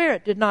Holy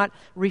Spirit did not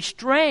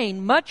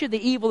restrain much of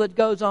the evil that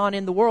goes on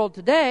in the world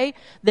today,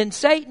 then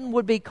Satan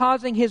would be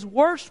causing his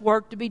worst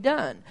work to be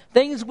done.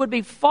 Things would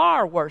be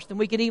far worse than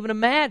we could even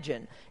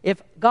imagine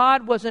if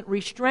God wasn't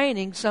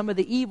restraining some of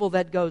the evil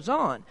that goes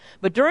on.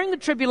 But during the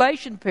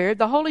tribulation period,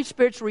 the Holy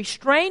Spirit's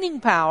restraining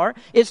power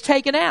is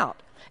taken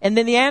out. And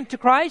then the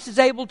Antichrist is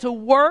able to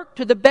work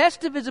to the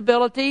best of his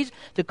abilities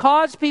to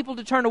cause people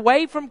to turn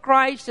away from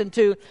Christ and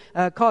to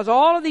cause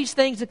all of these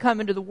things to come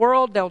into the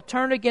world. They'll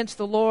turn against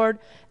the Lord.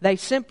 They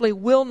simply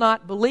will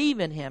not believe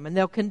in him. And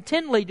they'll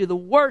continually do the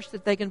worst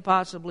that they can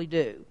possibly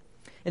do.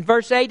 In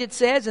verse 8 it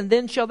says, and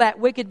then shall that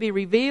wicked be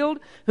revealed,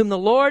 whom the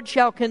Lord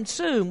shall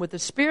consume with the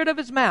spirit of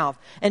his mouth,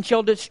 and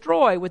shall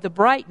destroy with the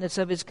brightness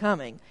of his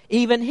coming.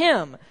 Even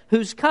him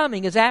whose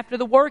coming is after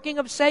the working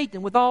of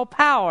Satan, with all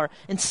power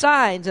and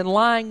signs and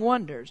lying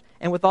wonders,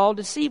 and with all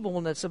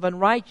deceivableness of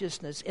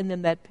unrighteousness in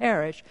them that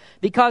perish,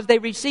 because they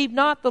receive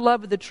not the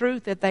love of the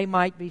truth, that they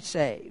might be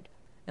saved.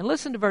 And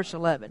listen to verse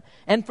 11.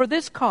 And for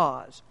this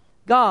cause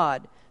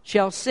God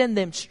shall send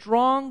them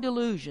strong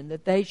delusion,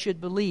 that they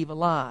should believe a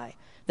lie,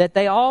 that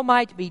they all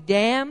might be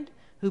damned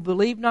who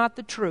believed not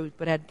the truth,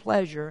 but had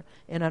pleasure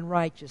in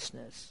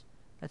unrighteousness.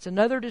 That's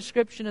another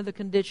description of the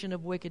condition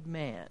of wicked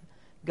man.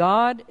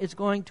 God is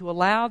going to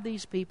allow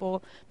these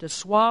people to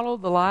swallow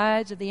the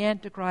lies of the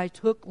Antichrist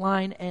hook,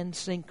 line, and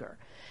sinker.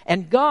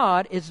 And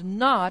God is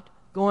not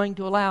going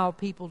to allow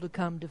people to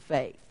come to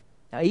faith.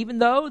 Now, even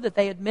though that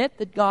they admit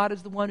that God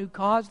is the one who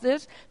caused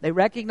this, they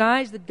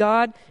recognize that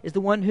God is the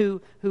one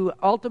who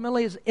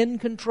ultimately is in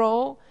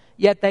control,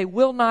 yet they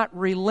will not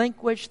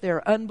relinquish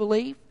their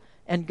unbelief,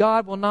 and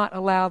God will not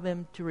allow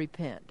them to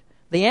repent.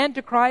 The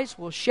Antichrist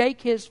will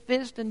shake his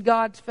fist in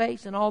God's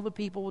face, and all the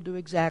people will do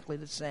exactly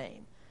the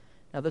same.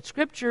 Now, the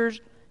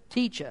Scriptures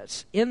teach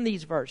us in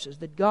these verses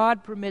that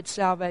God permits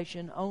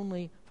salvation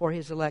only for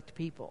His elect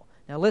people.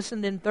 Now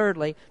listen then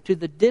thirdly to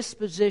the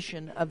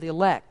disposition of the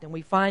elect, and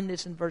we find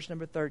this in verse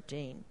number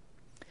 13.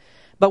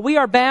 But we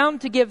are bound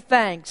to give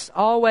thanks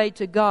always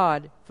to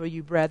God for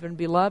you, brethren,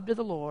 beloved of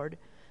the Lord,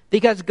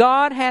 because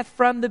God hath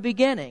from the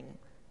beginning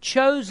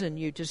chosen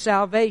you to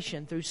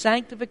salvation through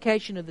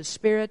sanctification of the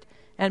Spirit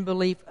and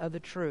belief of the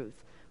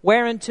truth,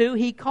 whereunto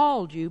He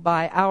called you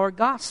by our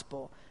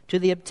gospel to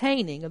the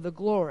obtaining of the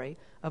glory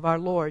of our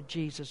Lord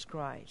Jesus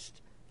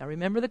Christ. Now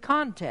remember the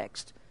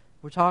context.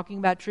 We're talking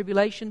about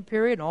tribulation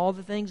period and all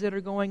the things that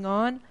are going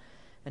on.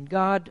 And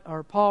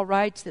Paul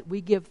writes that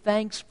we give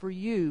thanks for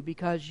you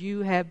because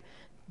you have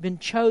been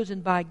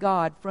chosen by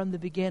God from the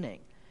beginning.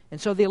 And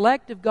so the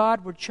elect of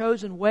God were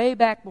chosen way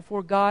back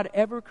before God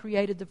ever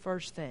created the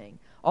first thing.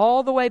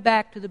 All the way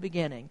back to the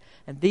beginning.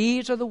 And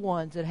these are the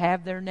ones that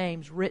have their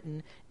names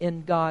written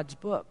in God's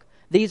book.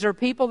 These are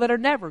people that are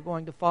never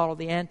going to follow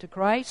the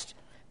Antichrist.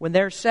 When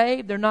they're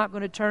saved, they're not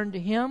going to turn to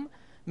him.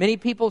 Many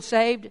people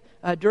saved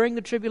during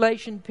the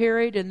tribulation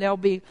period, and they'll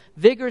be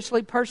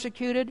vigorously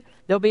persecuted.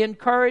 They'll be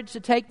encouraged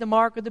to take the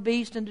mark of the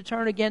beast and to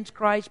turn against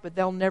Christ, but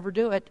they'll never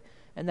do it.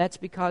 And that's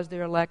because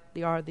they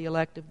are the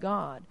elect of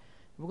God.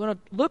 We're going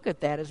to look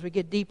at that as we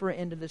get deeper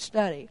into the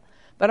study.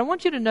 But I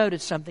want you to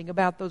notice something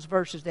about those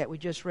verses that we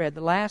just read,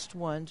 the last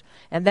ones,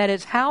 and that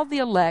is how the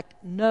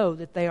elect know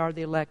that they are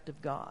the elect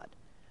of God.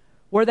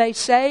 Were they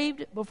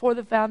saved before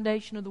the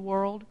foundation of the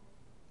world?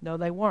 No,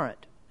 they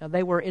weren't. Now,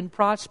 they were in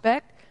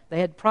prospect.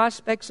 They had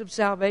prospects of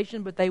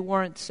salvation, but they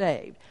weren't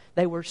saved.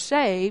 They were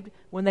saved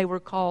when they were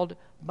called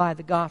by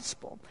the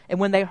gospel. And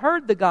when they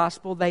heard the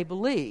gospel, they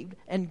believed,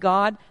 and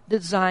God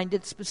designed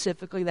it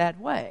specifically that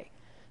way.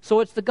 So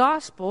it's the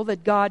gospel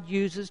that God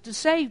uses to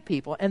save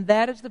people, and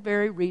that is the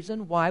very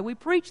reason why we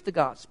preach the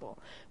gospel.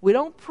 We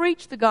don't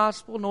preach the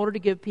gospel in order to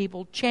give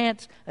people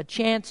a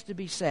chance to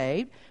be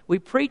saved. We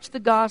preach the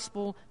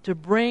gospel to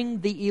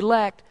bring the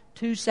elect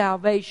to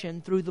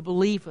salvation through the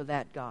belief of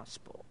that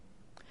gospel.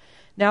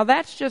 Now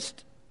that's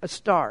just a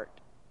start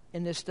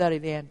in this study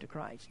of the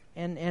Antichrist.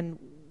 And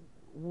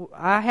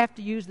I have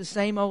to use the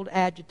same old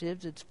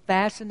adjectives. It's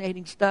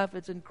fascinating stuff.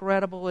 It's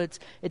incredible. It's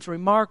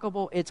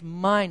remarkable. It's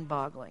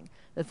mind-boggling,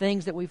 the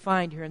things that we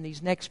find here in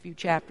these next few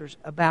chapters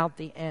about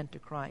the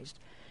Antichrist.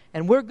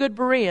 And we're good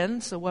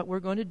Bereans, so what we're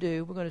going to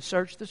do, we're going to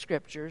search the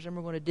Scriptures, and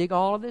we're going to dig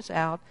all of this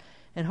out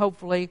and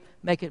hopefully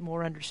make it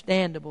more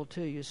understandable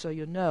to you so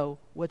you'll know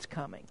what's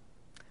coming.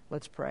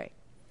 Let's pray.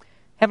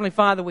 Heavenly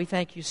Father, we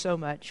thank you so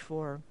much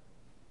for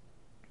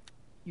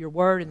your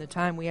word and the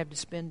time we have to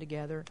spend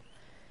together.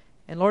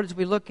 And Lord, as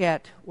we look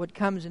at what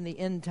comes in the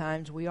end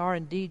times, we are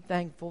indeed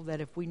thankful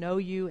that if we know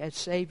you as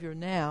Savior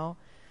now,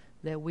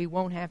 that we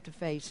won't have to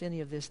face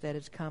any of this that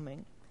is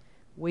coming.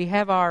 We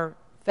have our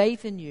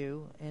faith in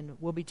you, and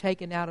we'll be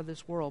taken out of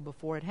this world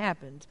before it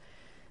happens.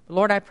 But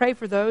Lord, I pray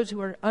for those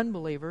who are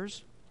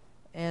unbelievers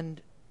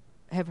and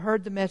have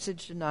heard the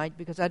message tonight,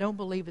 because I don't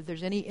believe that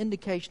there's any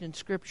indication in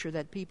Scripture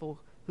that people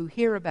who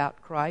hear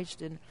about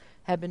Christ and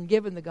have been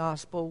given the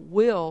gospel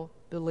will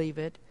believe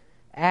it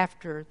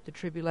after the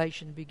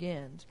tribulation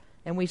begins.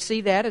 And we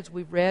see that as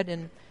we've read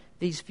in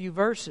these few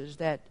verses,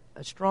 that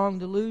a strong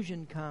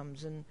delusion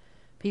comes and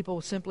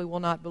people simply will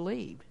not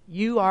believe.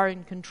 You are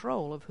in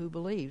control of who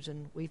believes,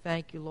 and we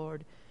thank you,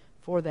 Lord,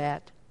 for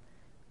that.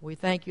 We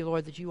thank you,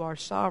 Lord, that you are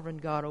sovereign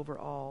God over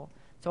all.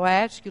 So I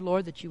ask you,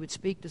 Lord, that you would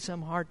speak to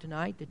some heart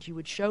tonight, that you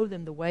would show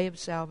them the way of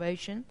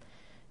salvation,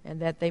 and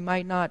that they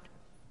might not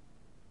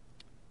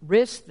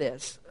risk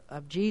this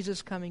of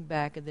Jesus coming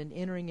back and then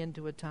entering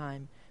into a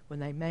time when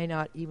they may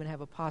not even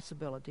have a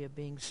possibility of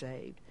being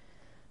saved.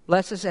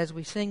 Bless us as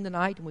we sing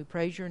tonight, and we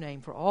praise your name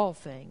for all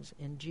things.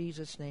 In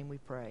Jesus' name we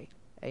pray.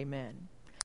 Amen.